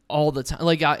like all the time.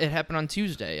 Like it happened on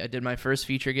Tuesday. I did my first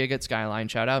feature gig at Skyline.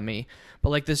 Shout out me. But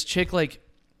like this chick like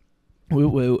woo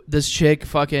woo. This chick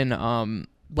fucking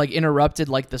like interrupted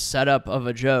like the setup of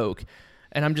a joke,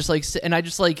 and I'm just like and I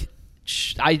just like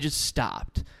I just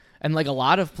stopped. And like a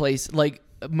lot of places, like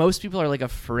most people are like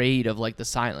afraid of like the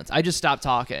silence. I just stopped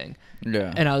talking.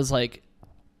 Yeah. And I was like,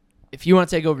 if you want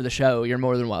to take over the show, you're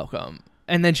more than welcome.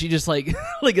 And then she just like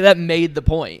like that made the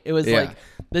point. It was Yeah.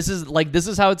 this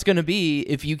is how it's gonna be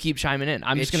if you keep chiming in.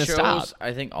 I'm just gonna stop.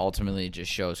 I think ultimately it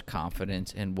just shows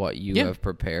confidence in what you Yeah. have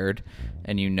prepared,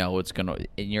 and you know it's gonna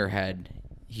in your head.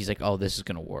 He's like, oh, this is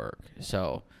gonna work,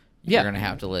 so Yeah. you're gonna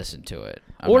have to listen to it.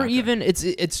 Or even it's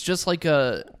just like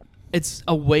it's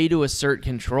a way to assert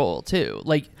control too,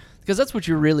 like because that's what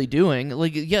you're really doing.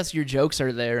 Like yes, your jokes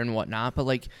are there and whatnot, but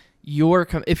like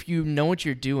if you know what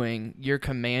you're doing, you're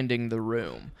commanding the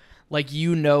room. Like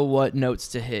you know what notes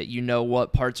to hit, you know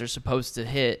what parts are supposed to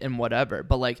hit and whatever.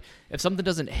 But like if something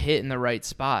doesn't hit in the right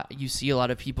spot, you see a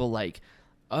lot of people like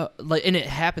and it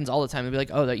happens all the time. They'll be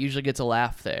like, oh, that usually gets a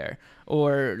laugh there,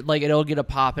 or like it'll get a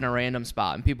pop in a random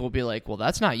spot, and people will be like, well,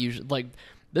 that's not usually like.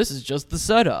 This is just the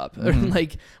setup. Or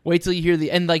like, wait till you hear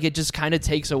the end. Like, it just kind of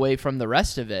takes away from the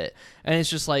rest of it. And it's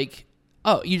just like,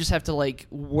 oh, you just have to like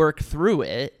work through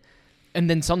it. And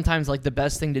then sometimes like the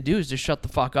best thing to do is just shut the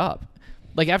fuck up.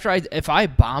 Like if I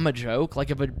bomb a joke,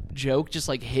 like if a joke just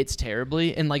like hits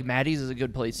terribly, and like Maddie's is a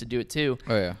good place to do it too.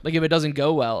 Oh yeah. Like if it doesn't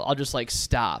go well, I'll just like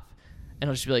stop, and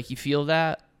I'll just be like, you feel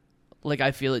that? Like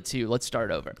I feel it too. Let's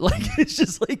start over. Like it's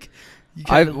just like.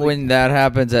 When that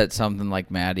happens at something like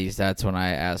Maddie's, that's when I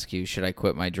ask you, should I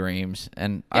quit my dreams?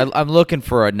 And I'm looking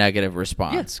for a negative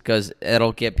response because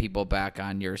it'll get people back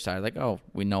on your side. Like, oh,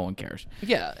 no one cares.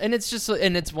 Yeah, and it's just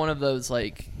and it's one of those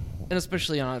like, and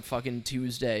especially on a fucking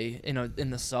Tuesday in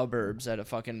the suburbs at a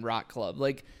fucking rock club,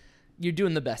 like you're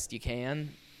doing the best you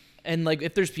can, and like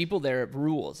if there's people there, it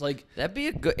rules. Like That'd be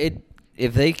a good.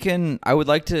 If they can, I would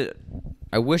like to.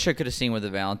 I wish I could have seen what the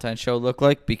Valentine's show looked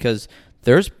like because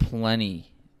there's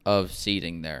plenty of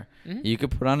seating there. Mm-hmm. You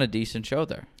could put on a decent show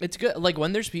there. It's good. Like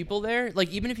when there's people there, like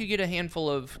even if you get a handful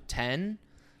of 10,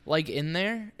 like in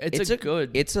there, it's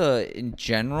good. It's in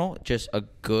general just a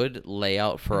good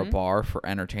layout for a bar for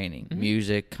entertaining,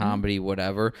 music, comedy,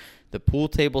 whatever. The pool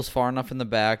table's far enough in the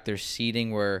back. There's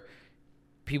seating where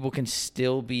people can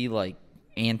still be like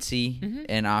antsy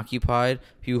and occupied.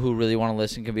 People who really want to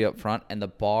listen can be up front, and the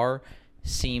bar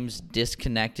seems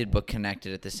disconnected but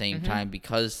connected at the same time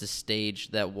because the stage,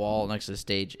 that wall next to the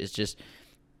stage, is just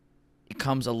it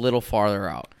comes a little farther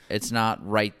out. It's not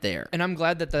right there. And I'm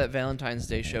glad that Valentine's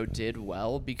Day show did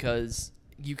well because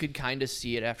you could kind of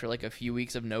see it after like a few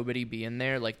weeks of nobody being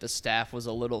there. Like the staff was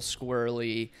a little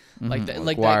squirrely. Like that.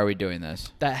 Like why are we doing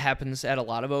this? That happens at a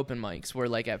lot of open mics where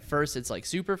like at first it's like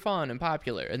super fun and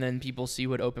popular, and then people see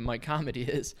what open mic comedy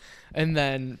is, and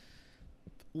then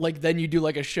you do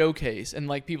like a showcase and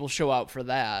like people show out for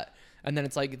that, and then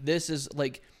it's like this is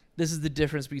the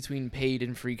difference between paid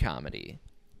and free comedy.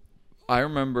 I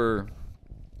remember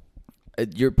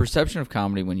your perception of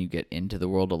comedy when you get into the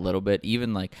world a little bit,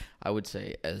 even like I would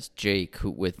say as Jake, who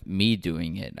with me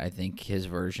doing it, I think his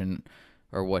version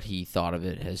or what he thought of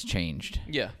it has changed.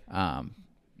 Yeah.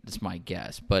 That's my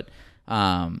guess. But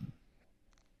I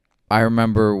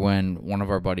remember when one of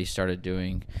our buddies started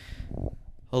doing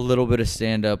a little bit of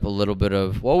stand-up, a little bit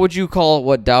of, what would you call it,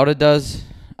 what Dowda does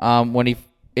when he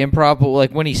improv,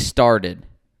 like when he started.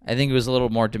 I think it was a little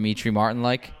more Dimitri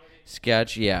Martin-like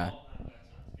sketch, yeah.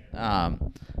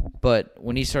 But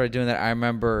when he started doing that, I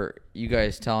remember you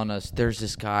guys telling us there's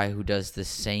this guy who does the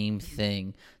same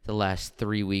thing the last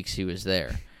 3 weeks he was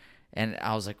there. And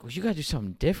I was like, well, you got to do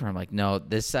something different. I'm like, no,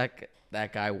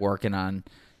 that guy working on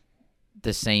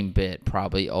the same bit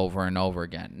probably over and over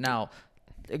again. Now,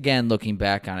 again, looking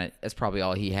back on it, that's probably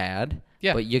all he had.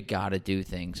 Yeah. But you got to do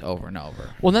things over and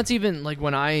over. Well, that's even like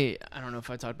when I don't know if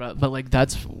I talked about it, but like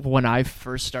that's when I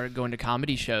first started going to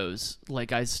comedy shows.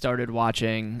 Like I started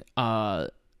watching the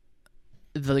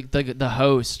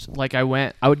host. Like I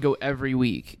would go every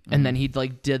week, and then he'd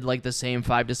like did like the same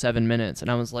 5 to 7 minutes,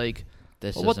 and I was like,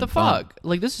 well, what the fuck?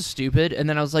 Like this is stupid. And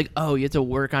then I was like, oh, you have to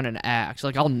work on an act.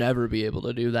 Like I'll never be able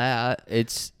to do that.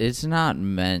 It's not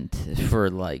meant for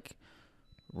like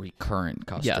recurrent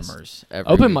customers. Yes. Every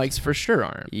Open week. mics for sure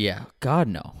aren't. Yeah, God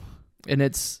no. And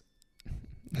that's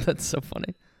so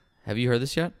funny. Have you heard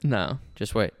this yet? No.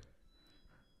 Just wait.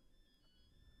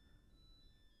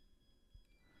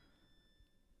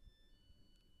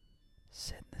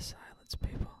 Sit in the silence,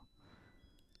 people.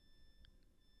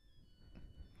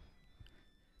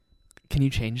 Can you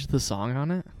change the song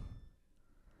on it?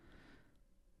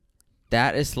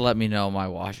 That is to let me know my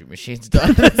washing machine's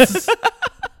done.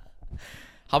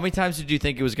 How many times did you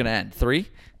think it was going to end? 3?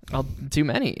 Too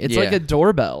many. It's Yeah. like a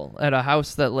doorbell at a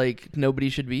house that like nobody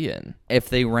should be in. If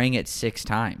they rang it 6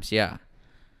 times, yeah.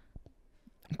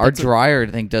 Our dryer,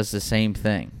 I think, does the same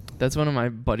thing. That's one of my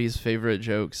buddy's favorite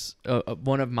jokes.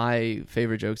 One of my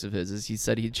favorite jokes of his is he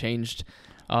said he changed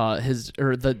Yeah,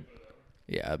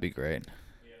 it'd be great.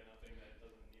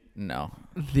 No.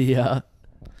 the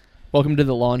welcome to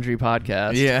the laundry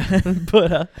podcast. Yeah.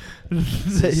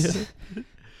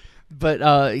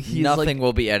 but he's Nothing like,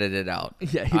 will be edited out.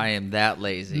 Yeah, I am that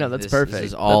lazy. no, that's This perfect.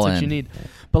 is all that's what in. you need.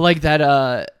 But like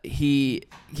that,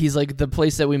 he's like the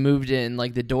place that we moved in.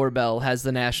 Like the doorbell has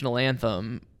the national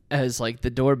anthem as like the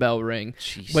doorbell ring,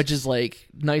 Jesus. which is like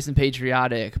nice and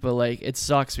patriotic. But like it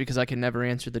sucks because I can never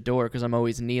answer the door because I'm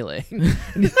always kneeling.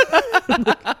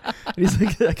 And he's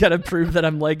like, I gotta prove that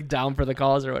I'm like down for the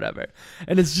cause or whatever.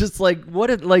 And it's just like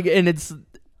and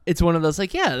it's one of those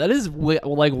like, yeah, that is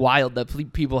like wild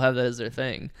that people have that as their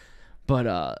thing.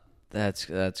 But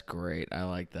That's great. I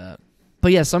like that.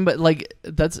 But yeah, somebody like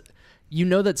that's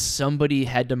that somebody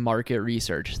had to market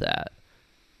research that.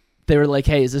 They were like,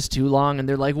 "Hey, is this too long?" And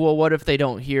they're like, "Well, what if they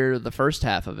don't hear the first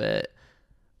half of it?"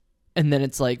 And then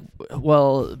it's like,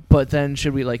 "Well, but then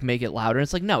should we like make it louder?" And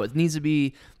it's like, "No, it needs to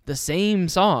be the same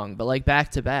song, but like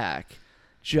back to back,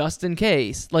 just in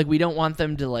case." Like we don't want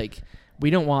them to like we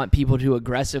don't want people to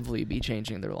aggressively be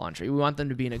changing their laundry. We want them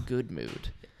to be in a good mood.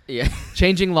 Yeah.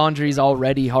 Changing laundry is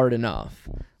already hard enough.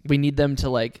 We need them to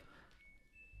like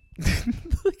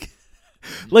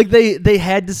like they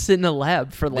had to sit in a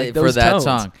lab for like those for that tones.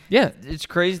 song. Yeah. It's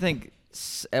crazy to think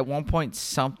at one point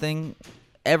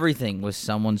everything was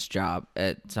someone's job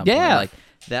at some point. Yeah. Like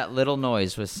that little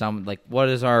noise was what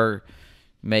is our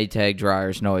Maytag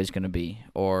dryer's noise going to be?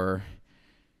 Or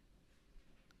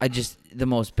the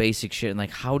most basic shit. And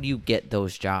like, how do you get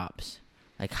those jobs?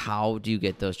 Like, how do you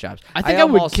get those jobs? I think I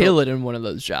would kill it in one of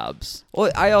those jobs.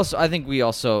 Well, I think we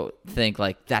also think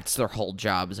like that's their whole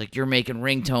job. It's like you're making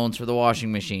ringtones for the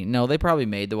washing machine. No, they probably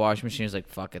made the washing machine. It's like,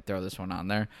 fuck it, throw this one on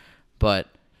there. But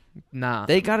nah,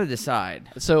 they got to decide.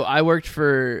 So I worked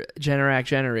for Generac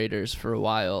Generators for a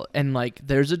while, and like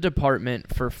there's a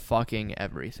department for fucking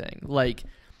everything. Like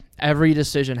every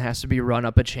decision has to be run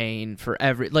up a chain for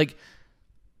every like.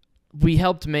 We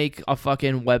helped make a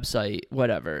fucking website,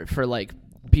 whatever, for like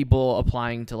people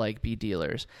applying to like be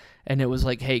dealers. And it was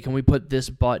like, hey, can we put this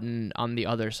button on the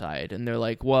other side? And they're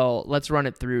like, well, let's run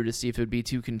it through to see if it would be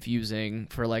too confusing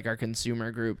for like our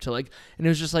consumer group to like, and it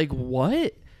was just like,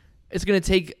 what? It's going to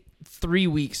take 3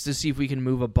 weeks to see if we can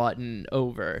move a button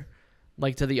over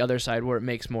like to the other side where it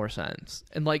makes more sense.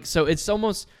 And like, so it's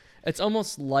almost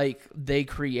like they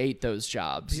create those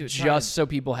jobs just so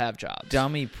people have jobs.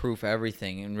 Dummy proof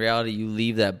everything. In reality, you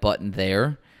leave that button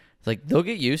there. It's like they'll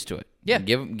get used to it. Yeah.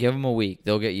 Give them a week.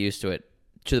 They'll get used to it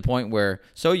to the point where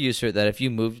so used to it that if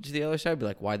you moved to the other side, be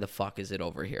like, why the fuck is it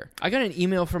over here? I got an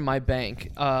email from my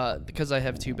bank because I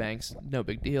have 2 banks. No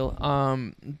big deal.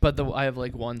 But I have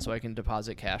like one so I can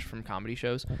deposit cash from comedy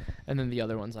shows, and then the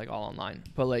other one's like all online.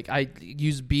 But like I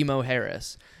use BMO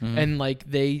Harris, and like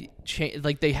they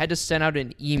had to send out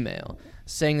an email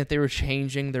saying that they were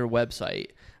changing their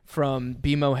website from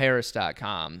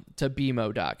BMOHarris.com to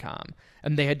BMO.com,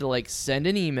 and they had to like send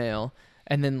an email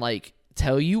and then like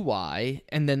tell you why,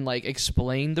 and then like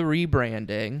explain the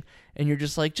rebranding, and you're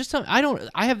just like,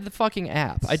 I have the fucking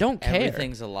app. I don't care.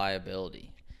 Everything's a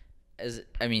liability.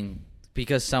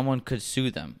 Because someone could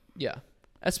sue them. Yeah.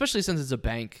 especially since it's a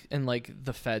bank and like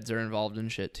the feds are involved in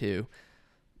shit too.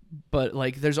 But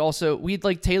like there's also we'd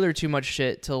like tailor too much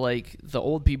shit to like the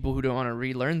old people who don't want to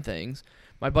relearn things.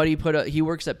 My buddy he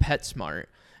works at PetSmart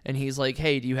and he's like,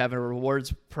 "Hey, do you have a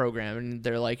rewards program?" And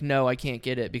they're like, "No, I can't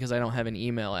get it because I don't have an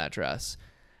email address."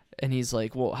 And he's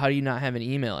like, "Well, how do you not have an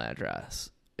email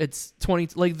address? It's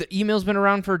the email's been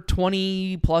around for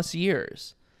 20 plus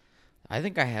years." I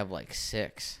think I have like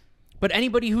 6. But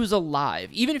anybody who's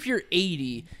alive, even if you're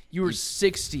 80, you were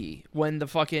 60 when the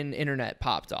fucking internet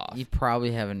popped off. You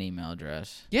probably have an email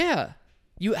address. Yeah.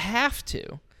 You have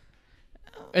to.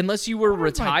 Unless you were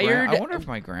retired. I wonder if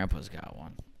my grandpa's got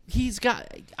one.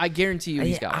 I guarantee you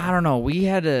he's got one. I don't know. We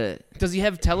had a... Does he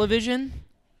have television?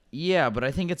 Yeah, but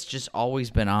I think it's just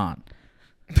always been on.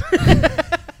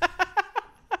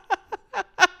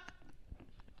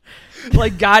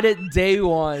 Like, got it day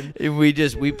one. We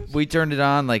turned it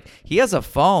on. Like, he has a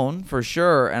phone for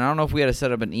sure, and I don't know if we had to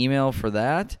set up an email for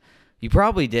that. You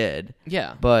probably did.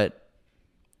 Yeah. But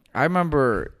I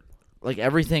remember, like,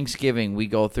 every Thanksgiving, we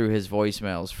go through his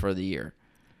voicemails for the year.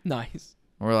 Nice.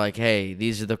 We're like, "Hey,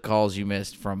 these are the calls you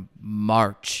missed from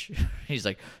March." He's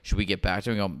like, "Should we get back to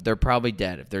them?" We go, "They're probably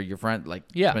dead. If they're your friend, like,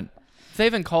 yeah, they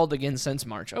haven't called again since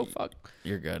March. Oh fuck,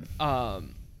 you're good."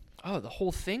 Oh, the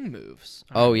whole thing moves.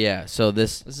 Oh yeah, so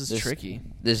this is tricky.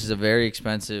 This is a very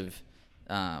expensive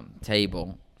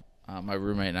table. My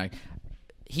roommate and I,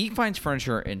 he finds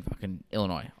furniture in fucking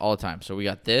Illinois all the time. So we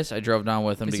got this. I drove down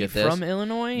with him to get this. Is he from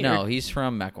Illinois? No, he's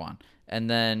from Mequon. And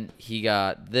then he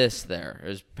got this there.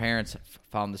 His parents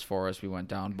found this for us. We went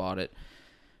down, bought it.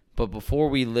 But before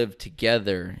we lived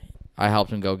together, I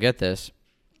helped him go get this.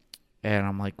 And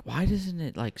I'm like, "Why doesn't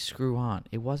it, like, screw on?"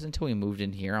 It wasn't until we moved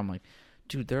in here. I'm like,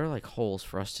 "Dude, there are, like, holes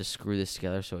for us to screw this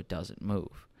together so it doesn't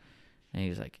move." And he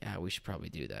was like, "Yeah, we should probably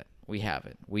do that." We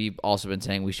haven't. We've also been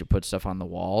saying we should put stuff on the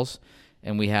walls,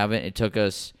 and we haven't. It took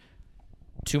us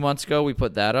 2 months ago. We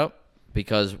put that up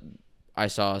because I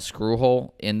saw a screw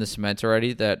hole in the cement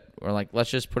already that we're like, let's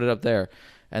just put it up there.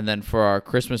 And then for our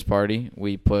Christmas party,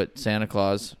 we put Santa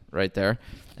Claus right there.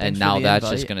 And now that's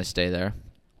just going to stay there.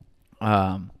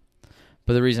 But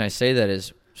the reason I say that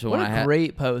is... What a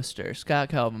great poster. Scott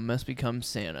Calvin must become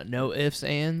Santa. No ifs,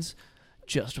 ands,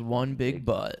 just one big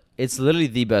butt. It's literally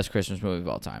the best Christmas movie of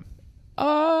all time.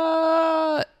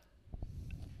 I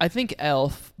think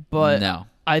Elf, but no.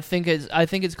 I think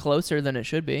it's closer than it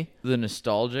should be. The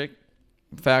nostalgic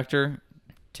factor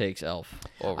takes Elf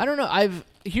over. I don't know.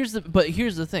 Here's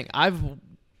the thing. I've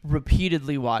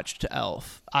repeatedly watched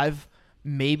Elf. I've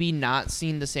maybe not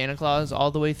seen the Santa Claus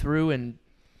all the way through in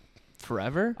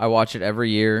forever. I watch it every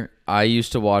year. I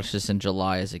used to watch this in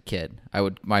July as a kid.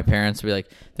 My parents would be like,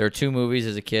 there are 2 movies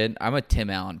as a kid. I'm a Tim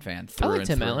Allen fan through I like and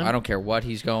Tim through. Allen. I don't care what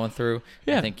he's going through.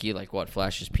 Yeah. I think he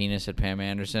flashed his penis at Pam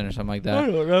Anderson or something like that. I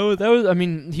don't know. That was. I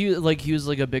mean, he was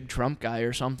like a big Trump guy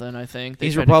or something. I think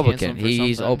he's Republican.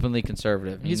 He's openly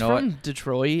conservative. He's you know from what?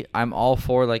 Detroit. I'm all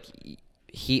for, like,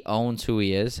 he owns who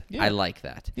he is. Yeah. I like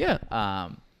that. Yeah.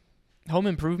 Home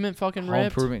Improvement fucking ripped. Home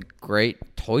Improvement,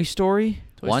 great. Toy Story.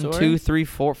 Toy 1, Story? 2, 3,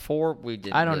 4, 4. We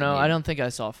did. I don't know. I don't think I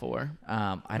saw 4.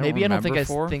 I don't. Maybe I don't think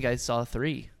 4. I think I saw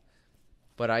 3.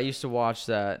 But I used to watch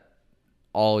that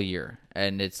all year,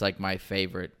 and it's like my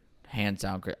favorite, hands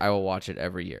down. I will watch it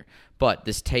every year. But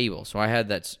this table, so I had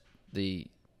the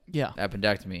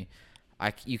appendectomy.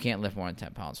 You can't lift more than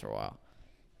 10 pounds for a while.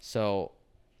 So,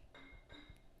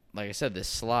 like I said, this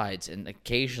slides, and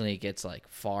occasionally it gets like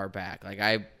far back. Like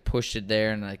I pushed it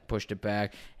there and like pushed it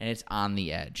back, and it's on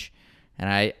the edge.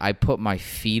 And I put my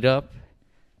feet up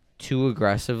too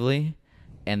aggressively,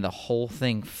 and the whole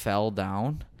thing fell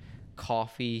down.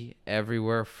 Coffee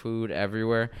everywhere, food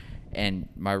everywhere. And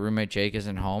my roommate Jake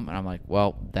isn't home, and I'm like,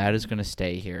 well, that is going to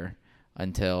stay here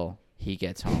until he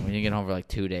gets home. He didn't get home for like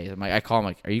 2 days. I'm like, I call him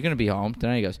like, are you going to be home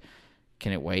tonight? He goes,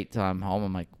 can it wait till I'm home?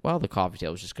 I'm like, well, the coffee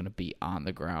table is just going to be on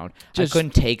the ground. I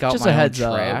couldn't take out my own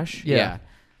trash. Yeah.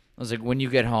 I was like, when you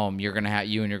get home, you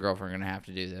and your girlfriend are going to have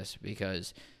to do this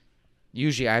because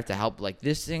usually I have to help. Like,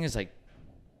 this thing is like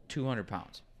 200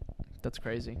 pounds. That's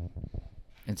crazy.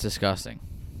 It's disgusting.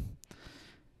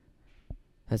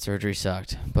 That surgery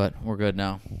sucked, but we're good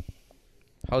now.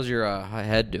 How's your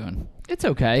head doing? It's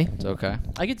okay. It's okay.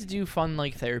 I get to do fun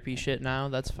like therapy shit now.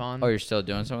 That's fun. Oh, you're still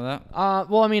doing some of that?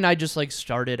 Well, I mean, I just like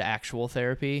started actual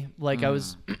therapy. Like I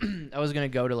was gonna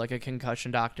go to like a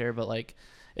concussion doctor, but like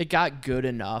it got good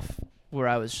enough where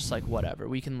I was just like, whatever,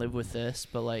 we can live with this.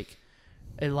 But like,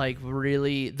 it like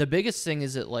really the biggest thing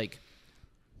is it like,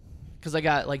 because I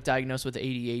got like diagnosed with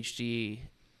ADHD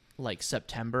like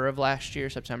September of last year,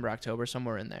 September, October,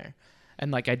 somewhere in there,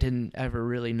 and like I didn't ever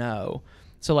really know.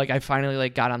 So like I finally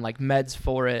like got on like meds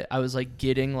for it. I was like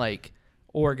getting like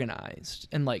organized,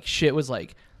 and like shit was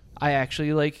like I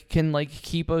actually like can like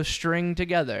keep a string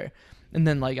together. And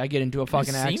then like I get into a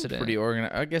fucking accident. Pretty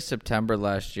organized. I guess September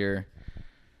last year.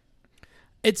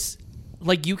 It's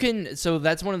like you can, so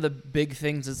that's one of the big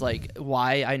things is like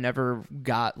why I never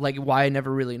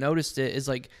really noticed it is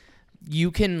like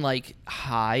you can like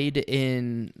hide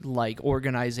in like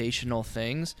organizational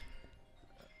things,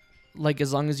 like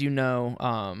as long as you know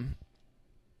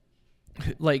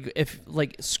like if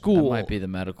like school, That might be the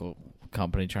medical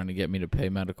company trying to get me to pay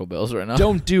medical bills right now.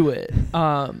 don't do it.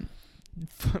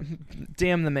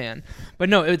 Damn the man. But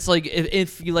no, it's like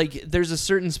if you like there's a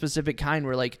certain specific kind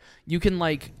where like you can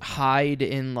like hide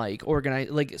in like organize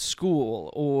like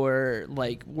school or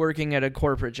like working at a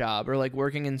corporate job or like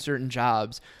working in certain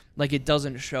jobs, like it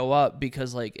doesn't show up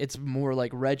because like it's more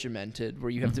like regimented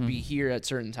where you have to be here at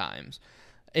certain times.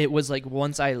 It was like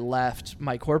once I left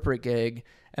my corporate gig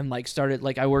and like started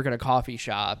like I work at a coffee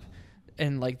shop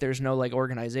and like there's no like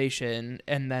organization,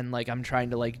 and then like I'm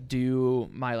trying to like do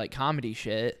my like comedy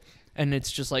shit, and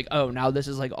it's just like, oh, now this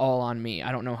is like all on me.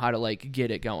 I don't know how to like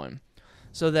get it going.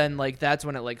 So then like that's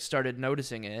when it like started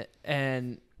noticing it.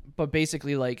 But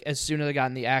basically like as soon as I got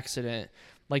in the accident,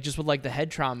 like just with like the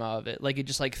head trauma of it, like it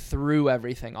just like threw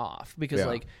everything off because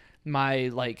like my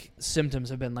like symptoms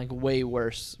have been like way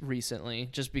worse recently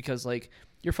just because like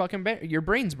your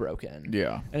brain's broken.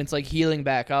 Yeah. And it's like healing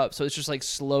back up. So it's just like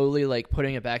slowly like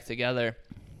putting it back together.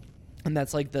 And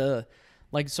that's like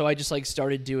so I just like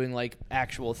started doing like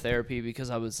actual therapy because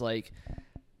I was like,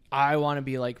 I want to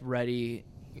be like ready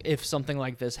if something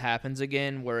like this happens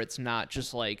again, where it's not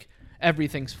just like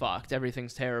everything's fucked,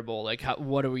 everything's terrible. Like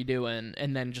what are we doing?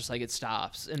 And then just like it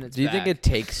stops and it's Do you back. think it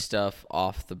takes stuff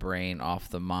off the brain, off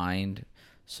the mind,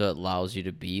 so it allows you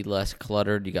to be less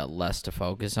cluttered? You got less to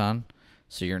focus on?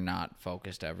 So you're not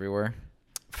focused everywhere?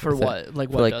 For what? Like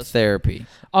what for like does? therapy.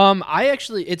 I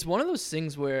actually, it's one of those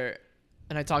things where,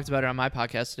 and I talked about it on my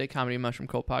podcast today, Comedy Mushroom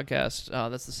Cult podcast.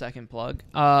 That's the second plug.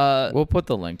 We'll put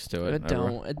the links to it.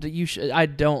 I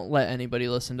don't let anybody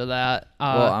listen to that.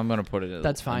 Well, I'm gonna put it.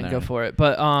 That's fine. Go for it.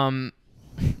 But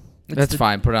that's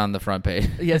fine. Put it on the front page.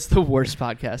 Yeah, it's the worst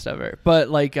podcast ever. But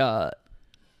like, and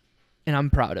I'm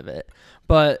proud of it.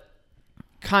 But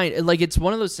like, it's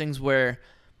one of those things where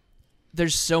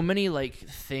there's so many like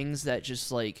things that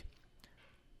just like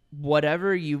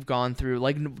whatever you've gone through,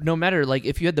 like no matter like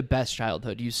if you had the best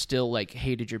childhood, you still like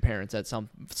hated your parents at some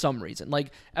reason.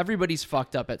 Like everybody's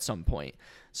fucked up at some point.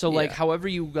 So like however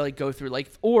you like go through like,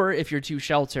 or if you're too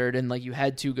sheltered and like you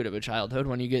had too good of a childhood,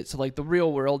 when you get to like the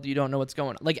real world, you don't know what's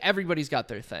going on. Like everybody's got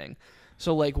their thing.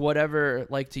 So like whatever,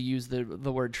 like to use the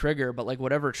word trigger, but like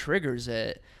whatever triggers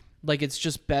it, like it's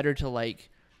just better to like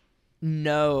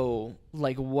know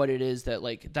like what it is that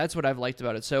like that's what I've liked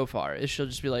about it so far is she'll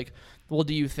just be like, well,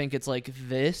 do you think it's like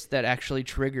this that actually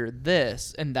triggered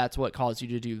this and that's what caused you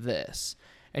to do this?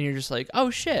 And you're just like, oh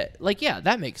shit, like yeah,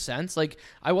 that makes sense. Like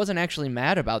I wasn't actually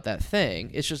mad about that thing,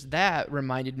 it's just that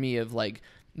reminded me of like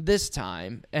this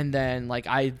time, and then like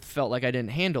I felt like I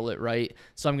didn't handle it right,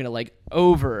 so I'm gonna like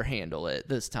over handle it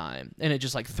this time, and it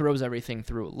just like throws everything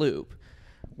through a loop.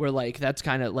 Where like that's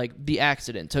kind of like the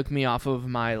accident took me off of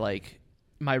my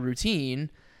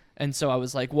routine, and so I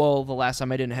was like, well, the last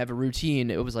time I didn't have a routine,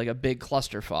 it was like a big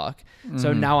clusterfuck.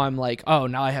 So now I'm like, oh,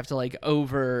 now I have to like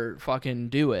over fucking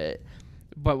do it.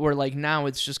 But we're like, now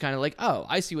it's just kind of like, oh,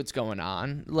 I see what's going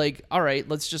on. Like, all right,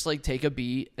 let's just like take a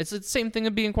beat. It's the same thing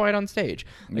of being quiet on stage.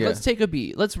 Like, let's take a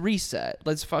beat. Let's reset.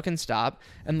 Let's fucking stop.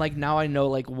 And like now I know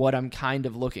like what I'm kind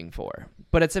of looking for.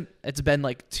 But it's been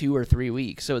like 2 or 3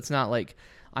 weeks, so it's not like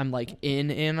I'm like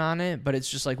in on it, but it's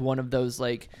just like one of those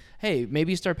like, hey,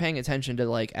 maybe start paying attention to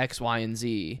like X, Y, and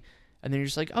Z, and then you're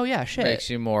just like, oh yeah, shit. Makes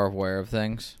you more aware of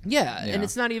things. Yeah, and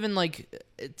it's not even like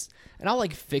and I'll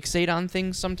like fixate on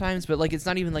things sometimes, but like it's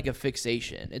not even like a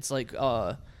fixation. It's like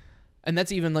and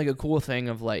that's even like a cool thing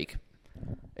of like,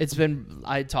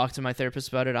 I talked to my therapist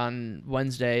about it on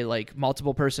Wednesday, like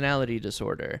multiple personality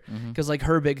disorder, because like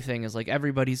her big thing is like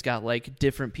everybody's got like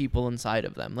different people inside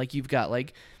of them. Like you've got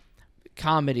like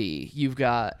comedy, you've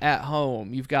got at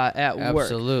home, you've got at work.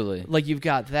 Absolutely. Like you've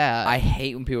got that. I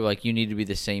hate when people are like, you need to be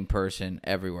the same person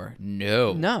everywhere.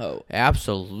 No. No.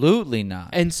 Absolutely not.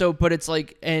 And so, but it's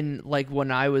like, and like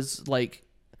when I was like,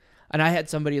 and I had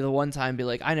somebody the one time be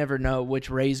like, I never know which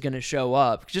Ray's going to show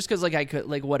up, just because like I could,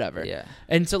 like whatever. Yeah.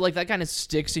 And so like that kind of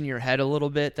sticks in your head a little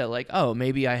bit that like, oh,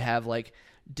 maybe I have like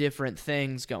different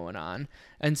things going on.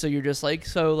 And so you're just like,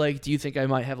 so like, do you think I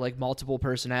might have like multiple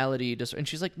personality and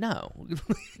she's like, no.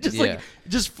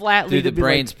 just flatly. Dude, the to be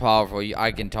brain's like, powerful.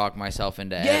 I can talk myself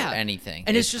into anything.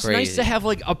 And it's just crazy. nice to have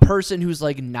like a person who's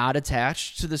like not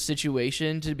attached to the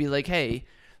situation to be like, hey,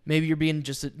 maybe you're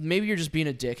just being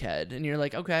a dickhead, and you're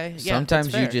like, okay. Yeah,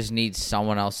 sometimes you just need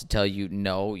someone else to tell you,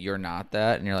 no, you're not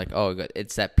that, and you're like, oh, good.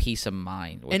 It's that peace of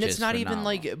mind. Which and it's is not phenomenal. even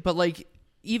like, but like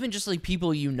even just like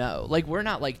people like we're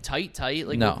not like tight,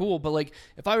 like No. we're cool, but like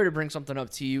if I were to bring something up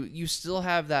to you, you still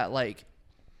have that like,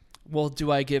 well,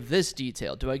 do I give this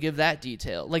detail? Do I give that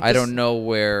detail? Like I don't know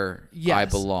where yes, I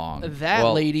belong. That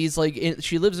lady's like,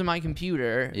 she lives in my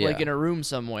computer, Yeah. like in a room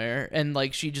somewhere, and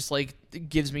like she just like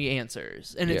gives me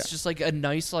answers, and it's just like a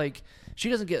nice like. She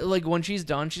doesn't get like when she's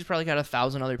done, she's probably got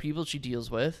 1,000 other people she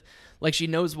deals with. Like she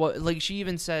knows what. Like she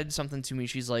even said something to me.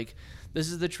 She's like, "This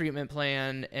is the treatment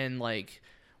plan," and like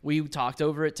we talked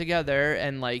over it together,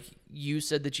 and like you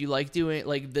said that you like doing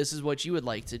like this is what you would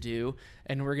like to do,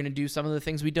 and we're gonna do some of the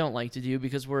things we don't like to do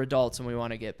because we're adults and we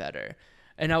want to get better.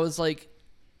 And I was like,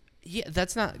 yeah,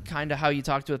 that's not kind of how you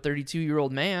talk to a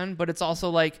 32-year-old man, but it's also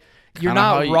like you're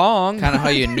not wrong. Kind of how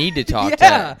you need to talk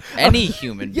to any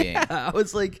human being. Yeah, I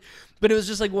was like, but it was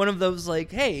just like one of those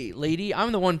like, hey, lady,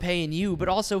 I'm the one paying you, but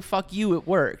also fuck you, it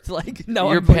worked. Like, no,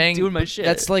 You're I'm paying, doing my shit.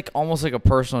 That's like almost like a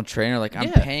personal trainer. Like I'm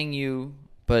Yeah. paying you,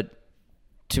 but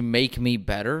to make me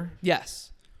better.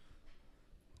 Yes.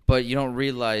 But you don't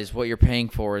realize what you're paying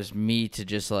for is me to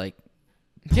just like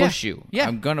push you. Yeah.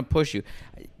 I'm gonna push you.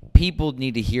 People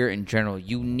need to hear in general.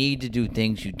 You need to do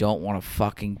things you don't want to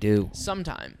fucking do.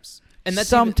 Sometimes. And that's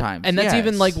Sometimes, and that's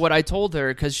even yes. like what I told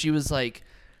her, because she was like,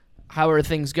 how are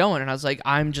things going? And I was like,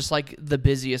 I'm just like the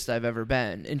busiest I've ever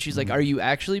been. And she's like, are you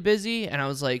actually busy? And I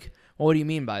was like, well, what do you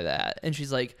mean by that? And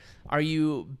she's like, are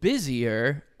you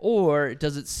busier, or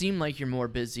does it seem like you're more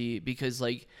busy because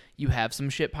like you have some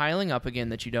shit piling up again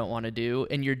that you don't want to do,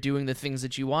 and you're doing the things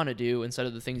that you want to do instead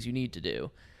of the things you need to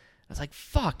do? I was like,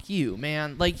 fuck you,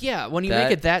 man. Like, yeah, when you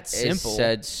make it that simple. It's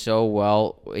said so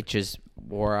well. It just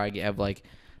where I have like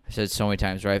I said so many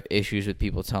times where I have issues with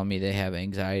people telling me they have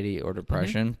anxiety or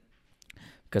depression,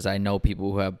 because I know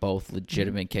people who have both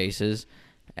legitimate cases,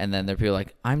 and then there are people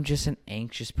like, I'm just an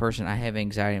anxious person. I have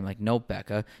anxiety. I'm like, no,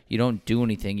 Becca, you don't do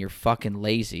anything. You're fucking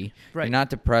lazy. Right. You're not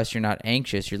depressed. You're not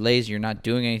anxious. You're lazy. You're not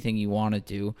doing anything you want to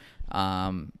do.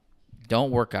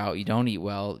 Don't work out. You don't eat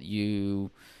well.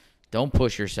 You don't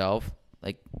push yourself.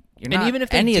 Like you're not. And even if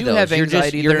they any do of those, have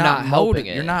anxiety, you're they're not helping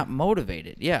it. You're not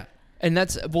motivated. Yeah. And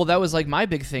that was like my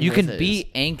big thing. You with can it be is-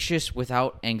 anxious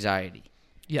without anxiety.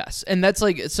 Yes. And that's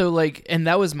like, so like, and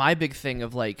that was my big thing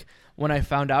of like, when I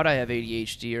found out I have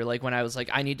ADHD, or like when I was like,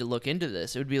 I need to look into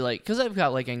this, it would be like, because I've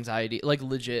got like anxiety, like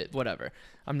legit, whatever.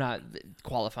 I'm not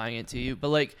qualifying it to you, but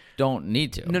like, Don't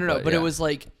need to. no. But yeah. it was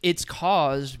like, it's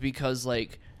caused because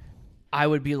like, I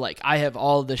would be like, I have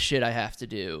all the shit I have to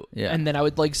do. Yeah. And then I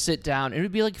would like sit down, and it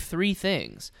would be like 3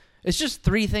 things. It's just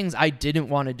 3 things I didn't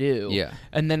want to do. Yeah.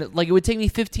 And then like it would take me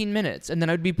 15 minutes, and then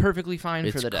I'd be perfectly fine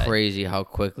It's for the day. crazy how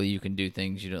quickly you can do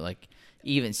things. You know, like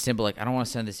even simple. Like I don't want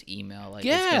to send this email. Like it's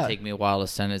Yeah. gonna take me a while to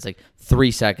send it. It's like 3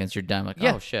 seconds. You're done. Like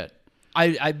Yeah. oh shit.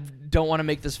 I don't want to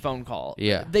make this phone call.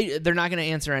 Yeah. They're not going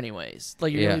to answer anyways.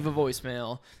 Like you're Yeah. going to leave a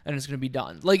voicemail, and it's going to be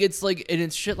done. Like it's like, and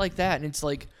it's shit like that, and it's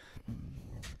like,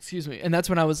 excuse me. And that's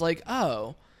when I was like,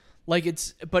 oh, like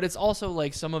but it's also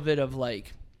like some of it of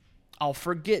like, I'll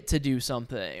forget to do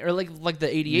something, or like the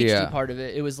ADHD Yeah. part of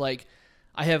it. It was like,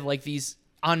 I have like these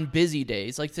on busy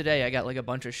days, like today I got like a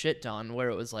bunch of shit done where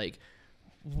it was like,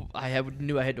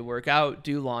 knew I had to work out,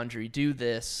 do laundry, do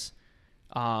this.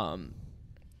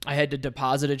 I had to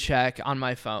deposit a check on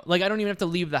my phone. Like I don't even have to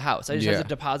leave the house. I just have to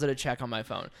deposit a check on my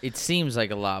phone. It seems like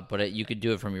a lot, but you could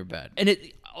do it from your bed. And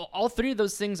all 3 of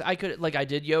those things I could, like I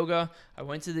did yoga, I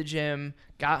went to the gym,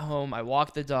 got home, I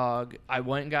walked the dog, I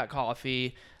went and got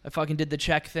coffee, I fucking did the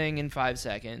check thing in 5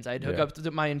 seconds. I'd hook up to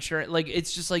my insurance. Like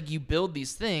it's just like you build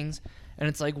these things, and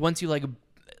it's like once you like,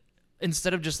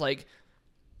 instead of just like,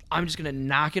 I'm just going to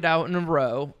knock it out in a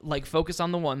row, like focus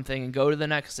on the one thing and go to the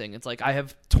next thing. It's like I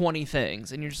have 20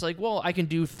 things, and you're just like, well, I can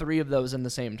do 3 of those in the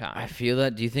same time. I feel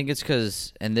that. Do you think it's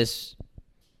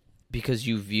because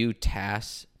you view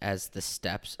tasks as the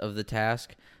steps of the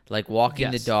task? Like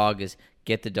walking the dog is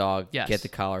get the dog, get the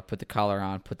collar, put the collar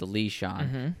on, put the leash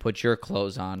on, put your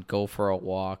clothes on, go for a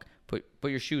walk, put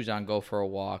your shoes on, go for a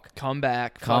walk, come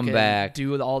back,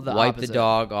 do all the wipe opposite. the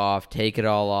dog off, take it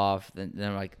all off. Then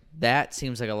I'm like, that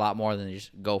seems like a lot more than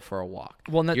just go for a walk.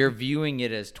 Well, you're viewing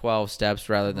it as 12 steps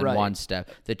rather than 1 step.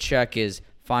 The check is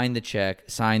find the check,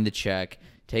 sign the check,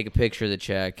 take a picture of the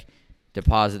check,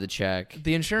 deposit the check.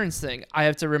 The insurance thing. I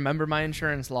have to remember my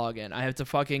insurance login. I have to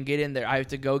fucking get in there. I have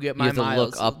to go get my miles. You have to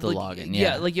look up the login.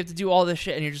 Yeah, like you have to do all this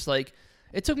shit, and you're just like,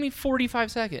 it took me 45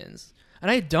 seconds,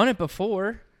 and I had done it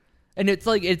before, and it's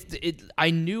like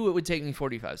I knew it would take me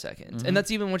 45 seconds, and that's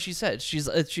even what she said. She's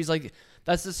like,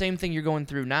 that's the same thing you're going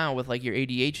through now with like your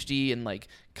ADHD and like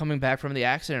coming back from the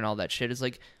accident and all that shit. Is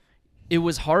like, it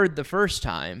was hard the first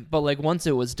time, but like once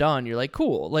it was done, you're like,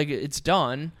 cool, like it's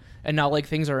done. And now, like,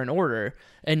 things are in order.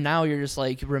 And now you're just,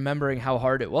 like, remembering how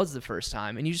hard it was the first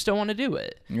time. And you just don't want to do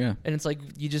it. Yeah. And it's like,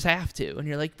 you just have to. And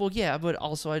you're like, well, yeah, but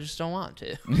also I just don't want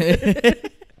to.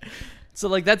 So,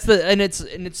 like, that's the... And it's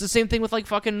the same thing with, like,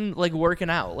 fucking, like, working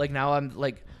out. Like, now I'm,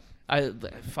 like... I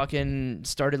fucking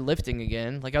started lifting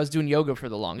again. Like, I was doing yoga for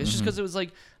the longest. Just because it was, like,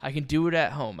 I can do it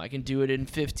at home. I can do it in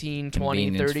 15,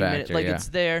 20, 30 minutes. Like, it's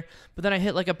there. But then I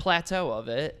hit, like, a plateau of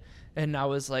it. And I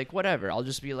was like, whatever, I'll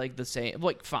just be like the same.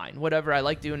 Like, fine, whatever. I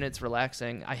like doing it. It's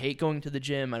relaxing. I hate going to the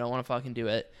gym. I don't want to fucking do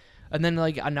it. And then,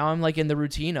 like, now I'm, like, in the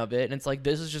routine of it. And it's like,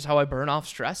 this is just how I burn off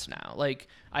stress now. Like,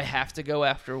 I have to go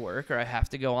after work or I have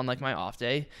to go on, like, my off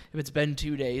day. If it's been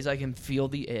 2 days, I can feel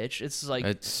the itch. It's like,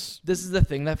 this is the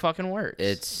thing that fucking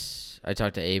works. I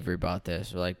talked to Avery about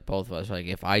this. Like, both of us. Like,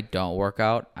 if I don't work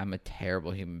out, I'm a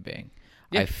terrible human being.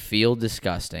 Yeah. I feel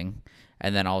disgusting.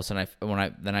 And then all of a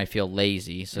sudden, I feel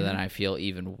lazy. So then I feel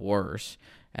even worse.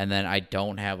 And then I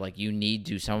don't have, like,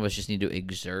 some of us just need to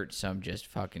exert some just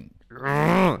fucking.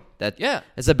 That's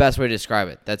the best way to describe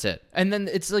it. That's it. And then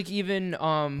it's like even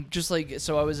just like,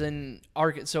 so I was in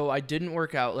so I didn't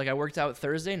work out. Like, I worked out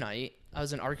Thursday night. I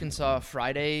was in Arkansas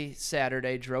Friday,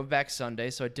 Saturday, drove back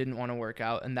Sunday. So I didn't want to work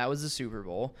out. And that was the Super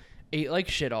Bowl. Ate like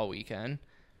shit all weekend.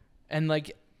 And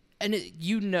like. And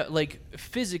like,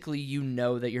 physically,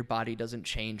 that your body doesn't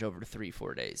change over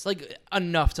 3-4 days. Like,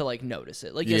 enough to, like, notice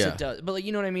it. Like, yes, it does. But, like,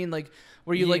 you know what I mean? Like,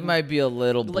 where you, like... might be a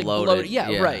little bloated.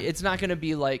 Yeah, right. It's not going to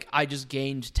be, like, I just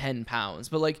gained 10 pounds.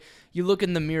 But, like, you look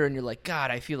in the mirror and you're like,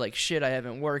 God, I feel like shit. I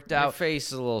haven't worked out. Your face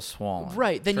is a little swollen.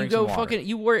 Right. Then Drink you go fucking...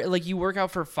 You work out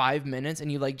for 5 minutes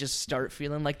and you, like, just start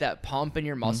feeling, like, that pump in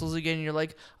your muscles again. And you're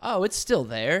like, oh, it's still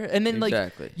there. And then, like...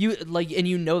 Exactly.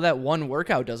 That one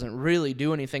workout doesn't really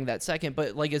do anything that second.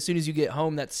 But, like, as soon as you get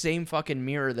home, that same fucking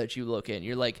mirror that you look in,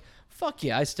 you're like, fuck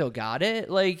yeah, I still got it.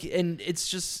 Like, and it's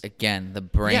just... Again, the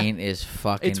brain is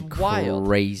fucking it's wild.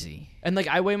 Crazy. And, like,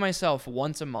 I weigh myself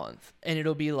once a month. And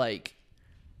it'll be, like...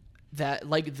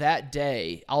 that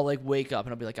day, I'll, like, wake up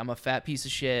and I'll be like, I'm a fat piece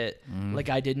of shit. Like,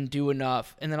 I didn't do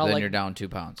enough. And then I'll, you're down 2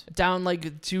 pounds. Down,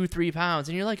 like, 2-3 pounds.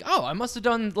 And you're like, oh, I must have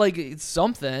done, like,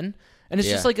 something. And it's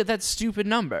just, like, that stupid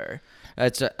number.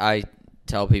 I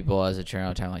tell people as a trainer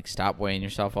all the time, like, stop weighing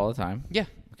yourself all the time. Yeah.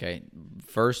 Okay.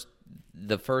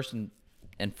 The first and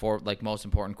most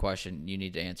important question you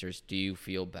need to answer is, do you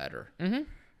feel better? Mm-hmm.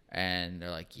 And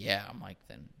they're like, yeah. I'm like,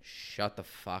 then shut the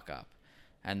fuck up.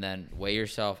 And then weigh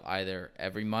yourself either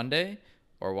every Monday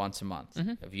or once a month.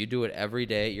 Mm-hmm. If you do it every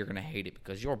day, you're going to hate it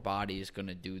because your body is going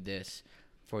to do this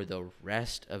for the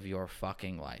rest of your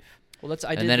fucking life. Well,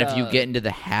 if you get into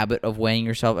the habit of weighing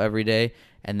yourself every day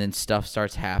and then stuff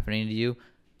starts happening to you,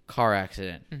 car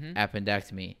accident,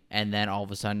 appendectomy, and then all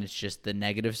of a sudden it's just the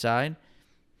negative side.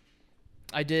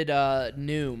 I did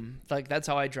Noom. Like, that's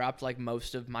how I dropped, like,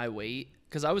 most of my weight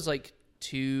because I was, like,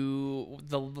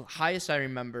 the highest I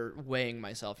remember weighing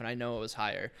myself, and I know it was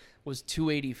higher, was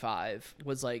 285,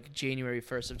 was like January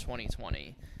 1st of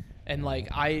 2020. And like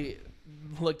I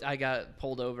got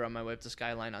pulled over on my way up to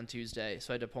Skyline on Tuesday,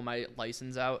 so I had to pull my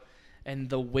license out, and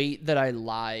the weight that I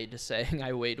lied saying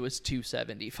I weighed was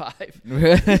 275.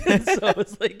 So it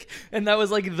was like, and that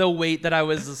was like the weight that I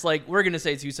was just like, we're gonna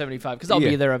say 275 because I'll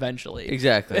be there eventually.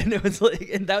 Exactly. And it was like,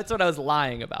 and that's what I was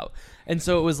lying about. And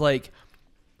so it was like,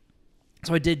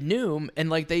 so I did Noom,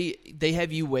 and like they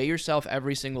have you weigh yourself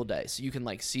every single day, so you can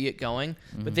like see it going.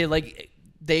 But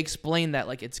they explain that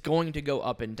like it's going to go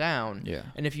up and down. Yeah.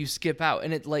 And if you skip out,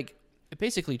 and it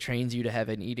basically trains you to have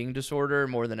an eating disorder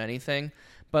more than anything.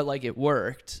 But like it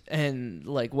worked, and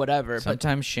like whatever.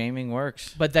 Sometimes shaming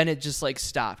works. But then it just like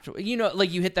stopped. You know,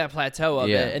 like you hit that plateau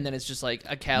of it, and then it's just like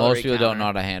a calorie. Most people counter. don't know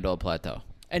how to handle a plateau.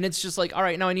 And it's just like, all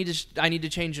right, now I need to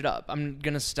change it up. I'm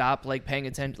gonna stop like paying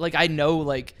attention. Like I know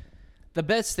like. The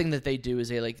best thing that they do is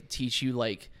they like teach you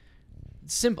like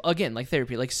simple, again, like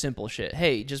therapy, like simple shit.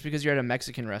 Hey, just because you're at a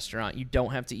Mexican restaurant, you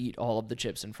don't have to eat all of the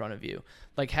chips in front of you.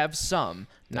 Like have some,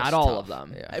 not all of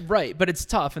them. Yeah. Right. But it's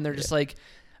tough. And they're just like,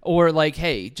 or like,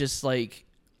 hey, just like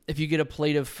if you get a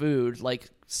plate of food, like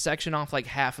section off like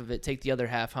half of it, take the other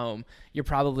half home, you're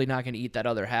probably not going to eat that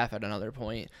other half at another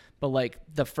point. But like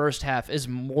the first half is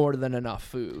more than enough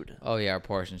food. Oh yeah, our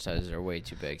portion sizes are way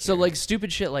too big. So here. like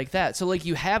stupid shit like that. So like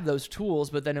you have those tools,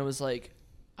 but then it was like,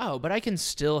 oh, but I can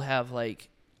still have like,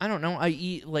 I don't know, I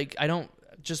eat like, I don't,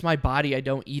 just my body, I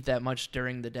don't eat that much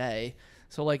during the day.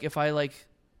 So like if I like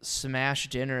smash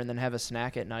dinner and then have a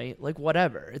snack at night, like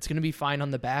whatever, it's going to be fine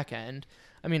on the back end.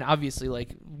 I mean, obviously,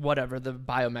 like, whatever the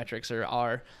biometrics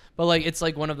are. But, like, it's,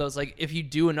 like, one of those, like, if you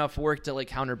do enough work to, like,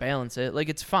 counterbalance it, like,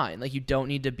 it's fine. Like, you don't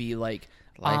need to be, like,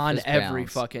 Life on is every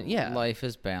balance. fucking, yeah. Life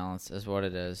is balance is what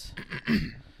it is.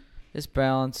 It's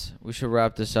balance. We should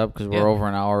wrap this up because we're Yeah. over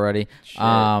an hour already. Shit.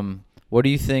 What do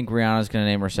you think Rihanna's going to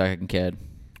name her second kid?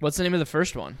 What's the name of the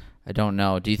first one? I don't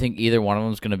know. Do you think either one of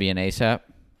them is going to be an ASAP?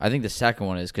 I think the second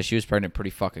one is because she was pregnant pretty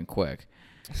fucking quick.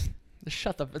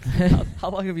 Shut the How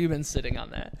long have you been sitting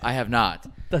on that? I have not.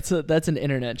 That's an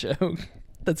internet joke.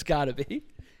 That's got to be.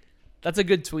 That's a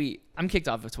good tweet. I'm kicked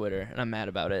off of Twitter, and I'm mad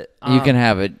about it. You can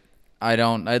have it. I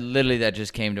literally, that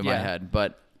just came to my Yeah. head,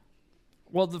 but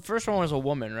Well, the first one was a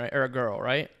woman, right? Or a girl,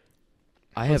 right?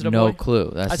 I Was have it a no boy?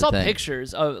 clue. That's I the saw thing.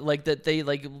 pictures of like that they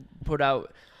like put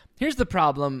out. Here's the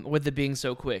problem with it being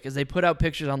so quick is they put out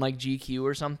pictures on like GQ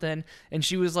or something, and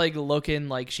she was like looking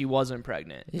like she wasn't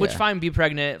pregnant. Which Yeah. fine, be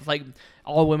pregnant. Like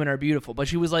all women are beautiful, but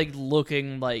she was like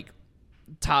looking like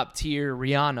top tier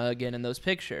Rihanna again in those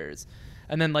pictures.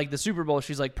 And then like the Super Bowl,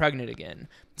 she's like pregnant again.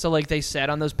 So like they sat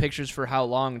on those pictures for how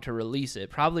long to release it?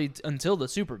 Probably until the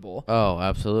Super Bowl. Oh,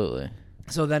 absolutely.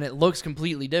 So then it looks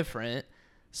completely different.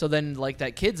 So then like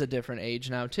that kid's a different age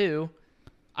now too.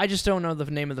 I just don't know the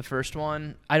name of the first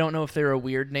one. I don't know if they're a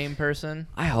weird name person.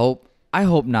 I hope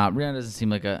not. Rihanna doesn't seem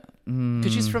like a.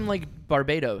 Because she's from like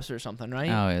Barbados or something, right?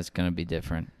 Oh, it's gonna be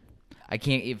different. I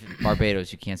can't even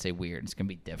Barbados. You can't say weird. It's gonna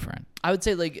be different. I would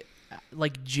say like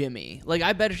Jimmy. Like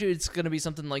I bet you it's gonna be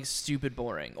something like stupid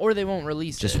boring, or they won't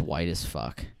release Just it. white as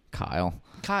fuck. Kyle.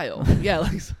 Kyle, yeah,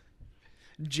 like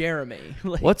Jeremy.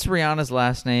 Like, What's Rihanna's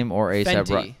last name or ASAP?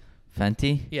 Fenty?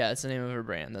 Fenty. Yeah, it's the name of her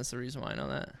brand. That's the reason why I know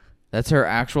that. That's her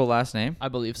actual last name. I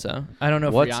believe so. I don't know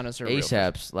if What's Rihanna's her real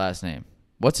ASAP's last name?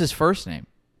 What's his first name?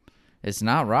 It's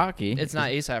not Rocky. It's not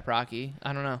ASAP Rocky.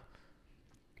 I don't know.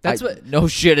 That's what No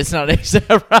shit. It's not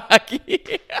ASAP Rocky.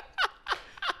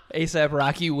 ASAP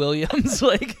Rocky Williams,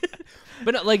 like,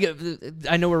 but no, like,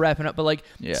 I know we're wrapping up, but like,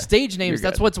 Yeah, stage names. you're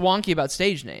That's good. what's wonky about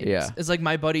stage names. Yeah. It's like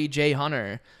my buddy Jay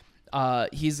Hunter.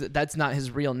 That's not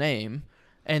his real name,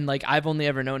 and like I've only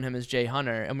ever known him as Jay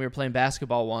Hunter. And we were playing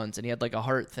basketball once, and he had like a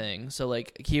heart thing, so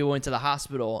like he went to the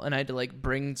hospital, and I had to like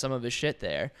bring some of his shit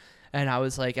there. And I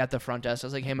was like at the front desk. I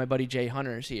was like, "Hey, my buddy Jay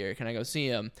Hunter's here. Can I go see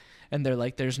him?" And they're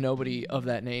like, "There's nobody of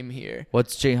that name here."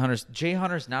 What's Jay Hunter's? Jay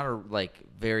Hunter's not a like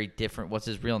very different. What's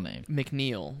his real name?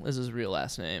 McNeil is his real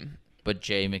last name. But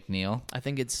Jay McNeil.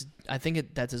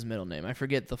 That's his middle name. I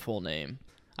forget the full name.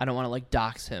 I don't want to like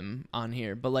dox him on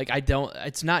here, but like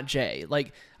it's not Jay.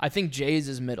 Like I think Jay is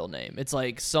his middle name. It's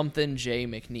like something Jay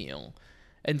McNeil.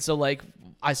 And so like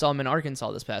I saw him in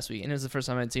Arkansas this past week, and it was the first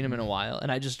time I'd seen him in a while,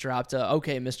 and I just dropped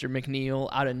okay, Mr. McNeil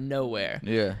out of nowhere.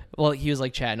 Yeah. Well, he was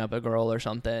like chatting up a girl or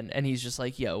something, and he's just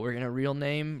like, "Yo, we're gonna real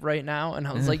name right now," and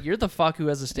I was like, "You're the fuck who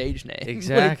has a stage name."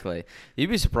 Exactly. You'd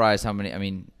be surprised how many. I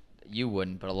mean, you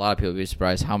wouldn't, but a lot of people would be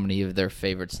surprised how many of their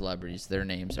favorite celebrities, their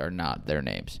names are not their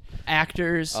names.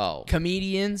 Actors, Oh.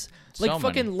 comedians, like So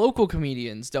fucking many. local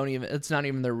comedians don't even. It's not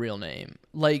even their real name.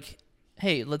 Like,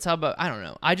 hey, let's how about I don't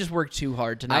know. I just work too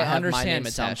hard to not I have my name understand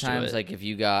attached sometimes, to it. like if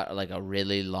you got like a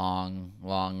really long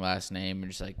last name, you're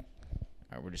just like, all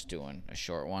right, we're just doing a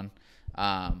short one.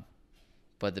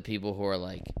 But the people who are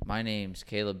like, my name's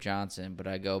Caleb Johnson, but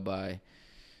I go by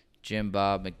Jim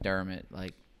Bob McDermott,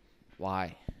 like,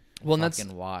 why? Well, and that's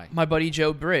Fucking why? my buddy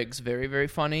Joe Briggs, very very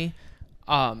funny.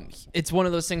 It's one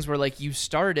of those things where like you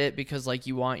start it because like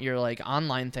you want your like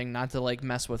online thing not to like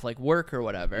mess with like work or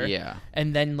whatever. Yeah.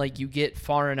 And then like you get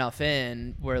far enough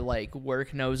in where like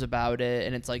work knows about it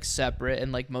and it's like separate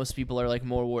and like most people are like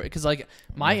more worried because like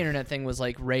my internet thing was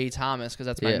like Ray Thomas because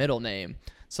that's my Yeah. middle name.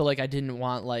 So like I didn't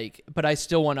want like, but I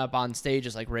still went up on stage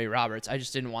as like Ray Roberts. I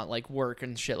just didn't want like work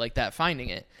and shit like that finding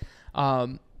it.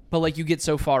 But like you get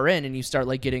so far in and you start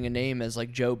like getting a name as like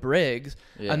Joe Briggs,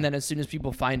 Yeah. and then as soon as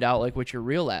people find out like what your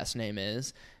real last name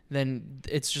is, then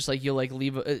it's just like you'll like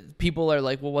leave. People are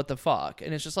like, well, what the fuck?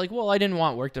 And it's just like, well, I didn't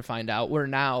want work to find out. Where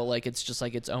now like it's just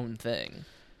like its own thing.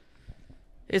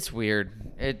 It's weird.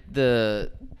 It's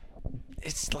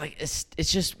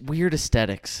just weird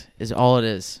aesthetics is all it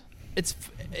is.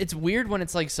 It's weird when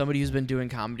it's like somebody who's been doing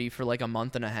comedy for like a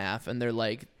month and a half and they're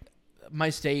like, my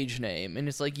stage name, and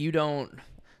it's like you don't.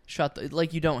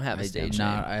 Like, you don't have a stage name.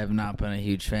 I have not been a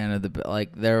huge fan of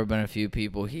there have been a few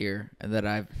people here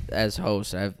that as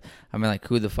host, I'm like,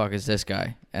 who the fuck is this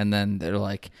guy? And then they're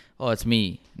like, oh, it's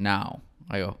me now.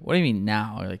 I go, what do you mean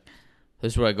now? They're like,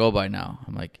 this is what I go by now.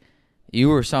 I'm like, you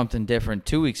were something different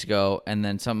 2 weeks ago, and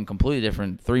then something completely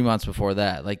different 3 months before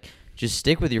that. Like, just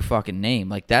stick with your fucking name.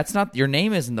 Like, your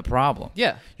name isn't the problem.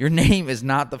 Yeah. Your name is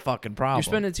not the fucking problem.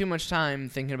 You're spending too much time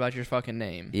thinking about your fucking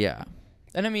name. Yeah.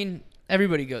 And I mean,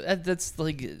 everybody goes. That's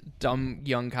like dumb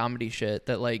young comedy shit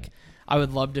that like I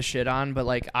would love to shit on, but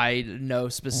like I know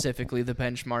specifically the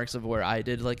benchmarks of where I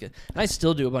did and I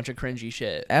still do a bunch of cringy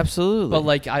shit. Absolutely. But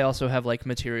like I also have like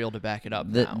material to back it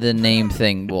up. The name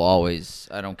thing will always.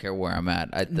 I don't care where I'm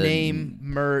at. Name,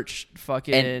 merch,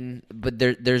 fucking. But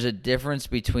there's a difference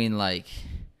between like,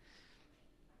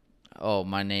 oh,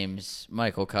 my name's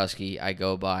Michael Kuski. I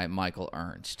go by Michael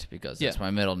Ernst because that's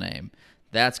my middle name.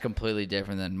 That's completely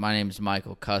different than my name's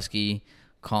Michael Kuski.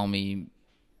 Call me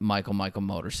Michael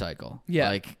Motorcycle. Yeah.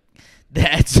 Like,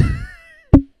 that's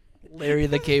Larry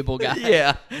the Cable Guy.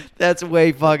 Yeah. That's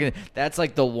way fucking. That's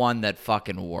like the one that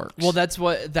fucking works. Well,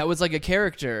 that was like a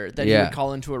character that he would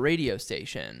call into a radio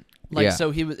station. Like,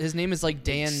 so his name is like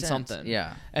Dan something.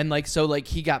 Yeah. And like, so like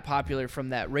he got popular from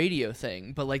that radio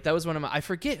thing. But like, that was one of I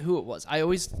forget who it was. I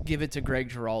always give it to Greg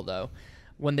Giraldo.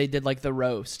 When they did like the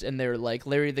roast and they're like,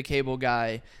 Larry the Cable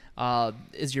Guy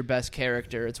is your best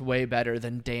character. It's way better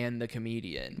than Dan the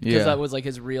comedian, because that was like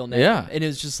his real name. Yeah. And it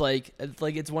was just like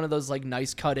it's one of those like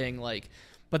nice cutting like,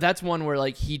 but that's one where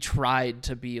like he tried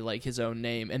to be like his own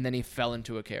name and then he fell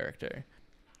into a character.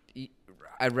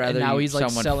 I'd rather and now he's like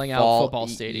selling out football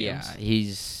stadiums. Yeah,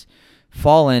 he's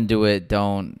fall into it.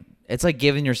 Don't. It's like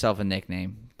giving yourself a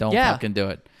nickname. Don't fucking do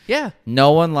it. Yeah.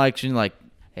 No one likes you. Like,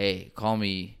 hey, call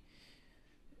me.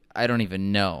 I don't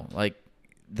even know. Like,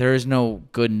 there is no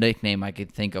good nickname I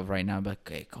could think of right now. But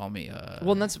hey, call me.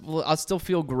 Well, I'll still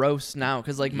feel gross now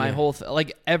because like my whole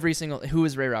like every single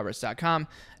whoisrayroberts.com,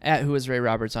 at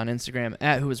whoisrayroberts on Instagram,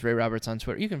 at whoisrayroberts on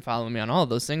Twitter. You can follow me on all of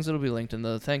those things. It'll be linked in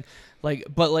the thing. Like,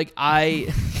 but like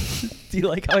I, do you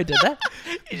like how I did that?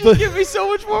 You just give me so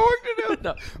much more work to do.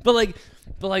 No, but like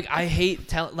I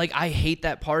hate I hate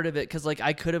that part of it because like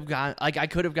I could have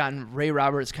gotten Ray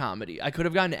Roberts comedy. I could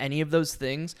have gotten any of those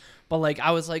things, but like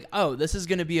I was like, oh, this is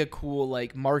gonna be a cool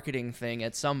like marketing thing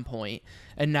at some point,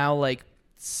 and now like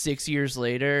 6 years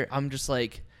later, I'm just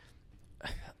like,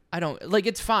 I don't like.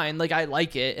 It's fine. Like I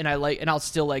like it, and I'll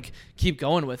still like keep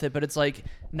going with it. But it's like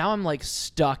now I'm like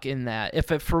stuck in that.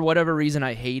 If it, for whatever reason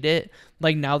I hate it,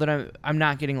 like now that I'm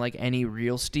not getting like any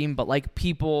real steam, but like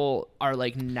people are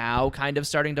like now kind of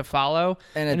starting to follow.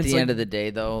 And at the end of the day,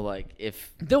 though, like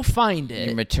if they'll find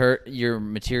it, your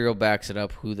material backs it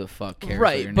up. Who the fuck cares?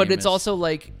 Right, what your but name it's is? also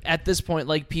like at this point,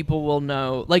 like people will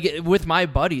know. Like with my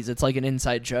buddies, it's like an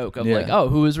inside joke of like, oh,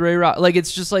 who is Ray Roberts? Like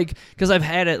it's just like because I've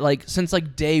had it like since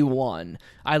like day one.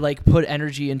 I like put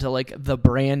energy into like the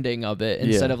branding of it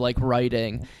instead of like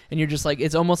writing, and you're just like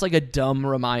it's almost like a dumb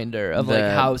reminder of like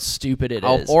how stupid it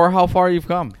is, or how far you've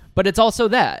come. But it's also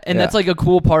that, and that's like a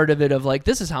cool part of it of like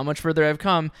this is how much further I've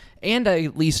come, and I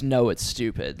at least know it's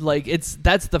stupid. Like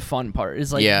that's the fun part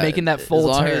is like making that full as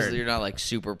long turn. as you're not like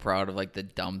super proud of like the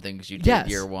dumb things you did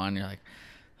year one. You're like,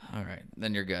 all right,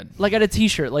 then you're good. Like I had a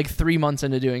T-shirt like 3 months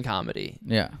into doing comedy.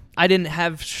 Yeah, I didn't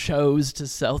have shows to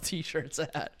sell T-shirts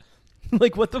at.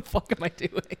 Like, what the fuck am I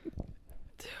doing?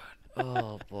 Dude.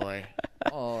 Oh, boy.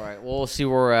 All right. Well, we'll see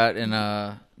where we're at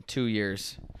in 2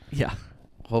 years. Yeah.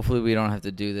 Hopefully we don't have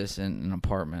to do this in an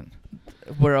apartment.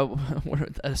 We're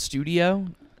a studio?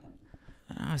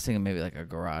 I was thinking maybe like a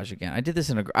garage again. I did this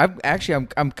in a...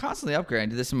 I'm constantly upgrading. I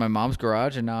did this in my mom's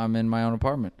garage, and now I'm in my own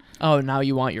apartment. Oh, now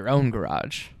you want your own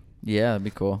garage. Yeah, that'd be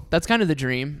cool. That's kind of the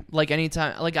dream. Like,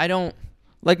 anytime... Like, I don't...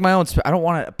 Like my own, I don't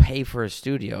want to pay for a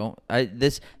studio.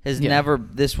 This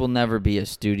will never be a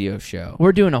studio show.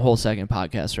 We're doing a whole second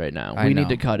podcast right now. We need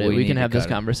to cut it. We can have this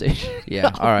conversation.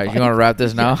 Yeah. All right. You want to wrap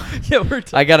this now? Yeah,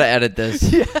 I gotta edit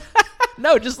this. Yeah.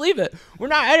 No, just leave it. We're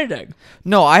not editing.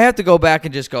 No, I have to go back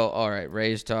and just go. All right,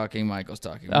 Ray's talking, Michael's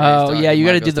talking. Yeah, you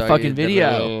got to do the fucking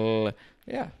video.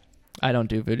 Yeah. I don't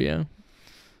do video.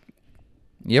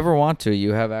 You ever want to?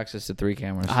 You have access to 3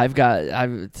 cameras. I've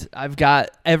got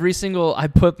every single. I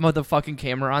put the fucking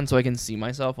camera on so I can see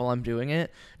myself while I'm doing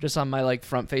it, just on my like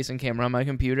front facing camera on my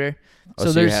computer.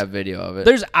 So you have video of it.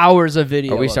 There's hours of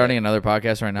video. Are we starting another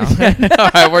podcast right now? All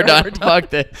right, we're done.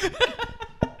 Fuck this.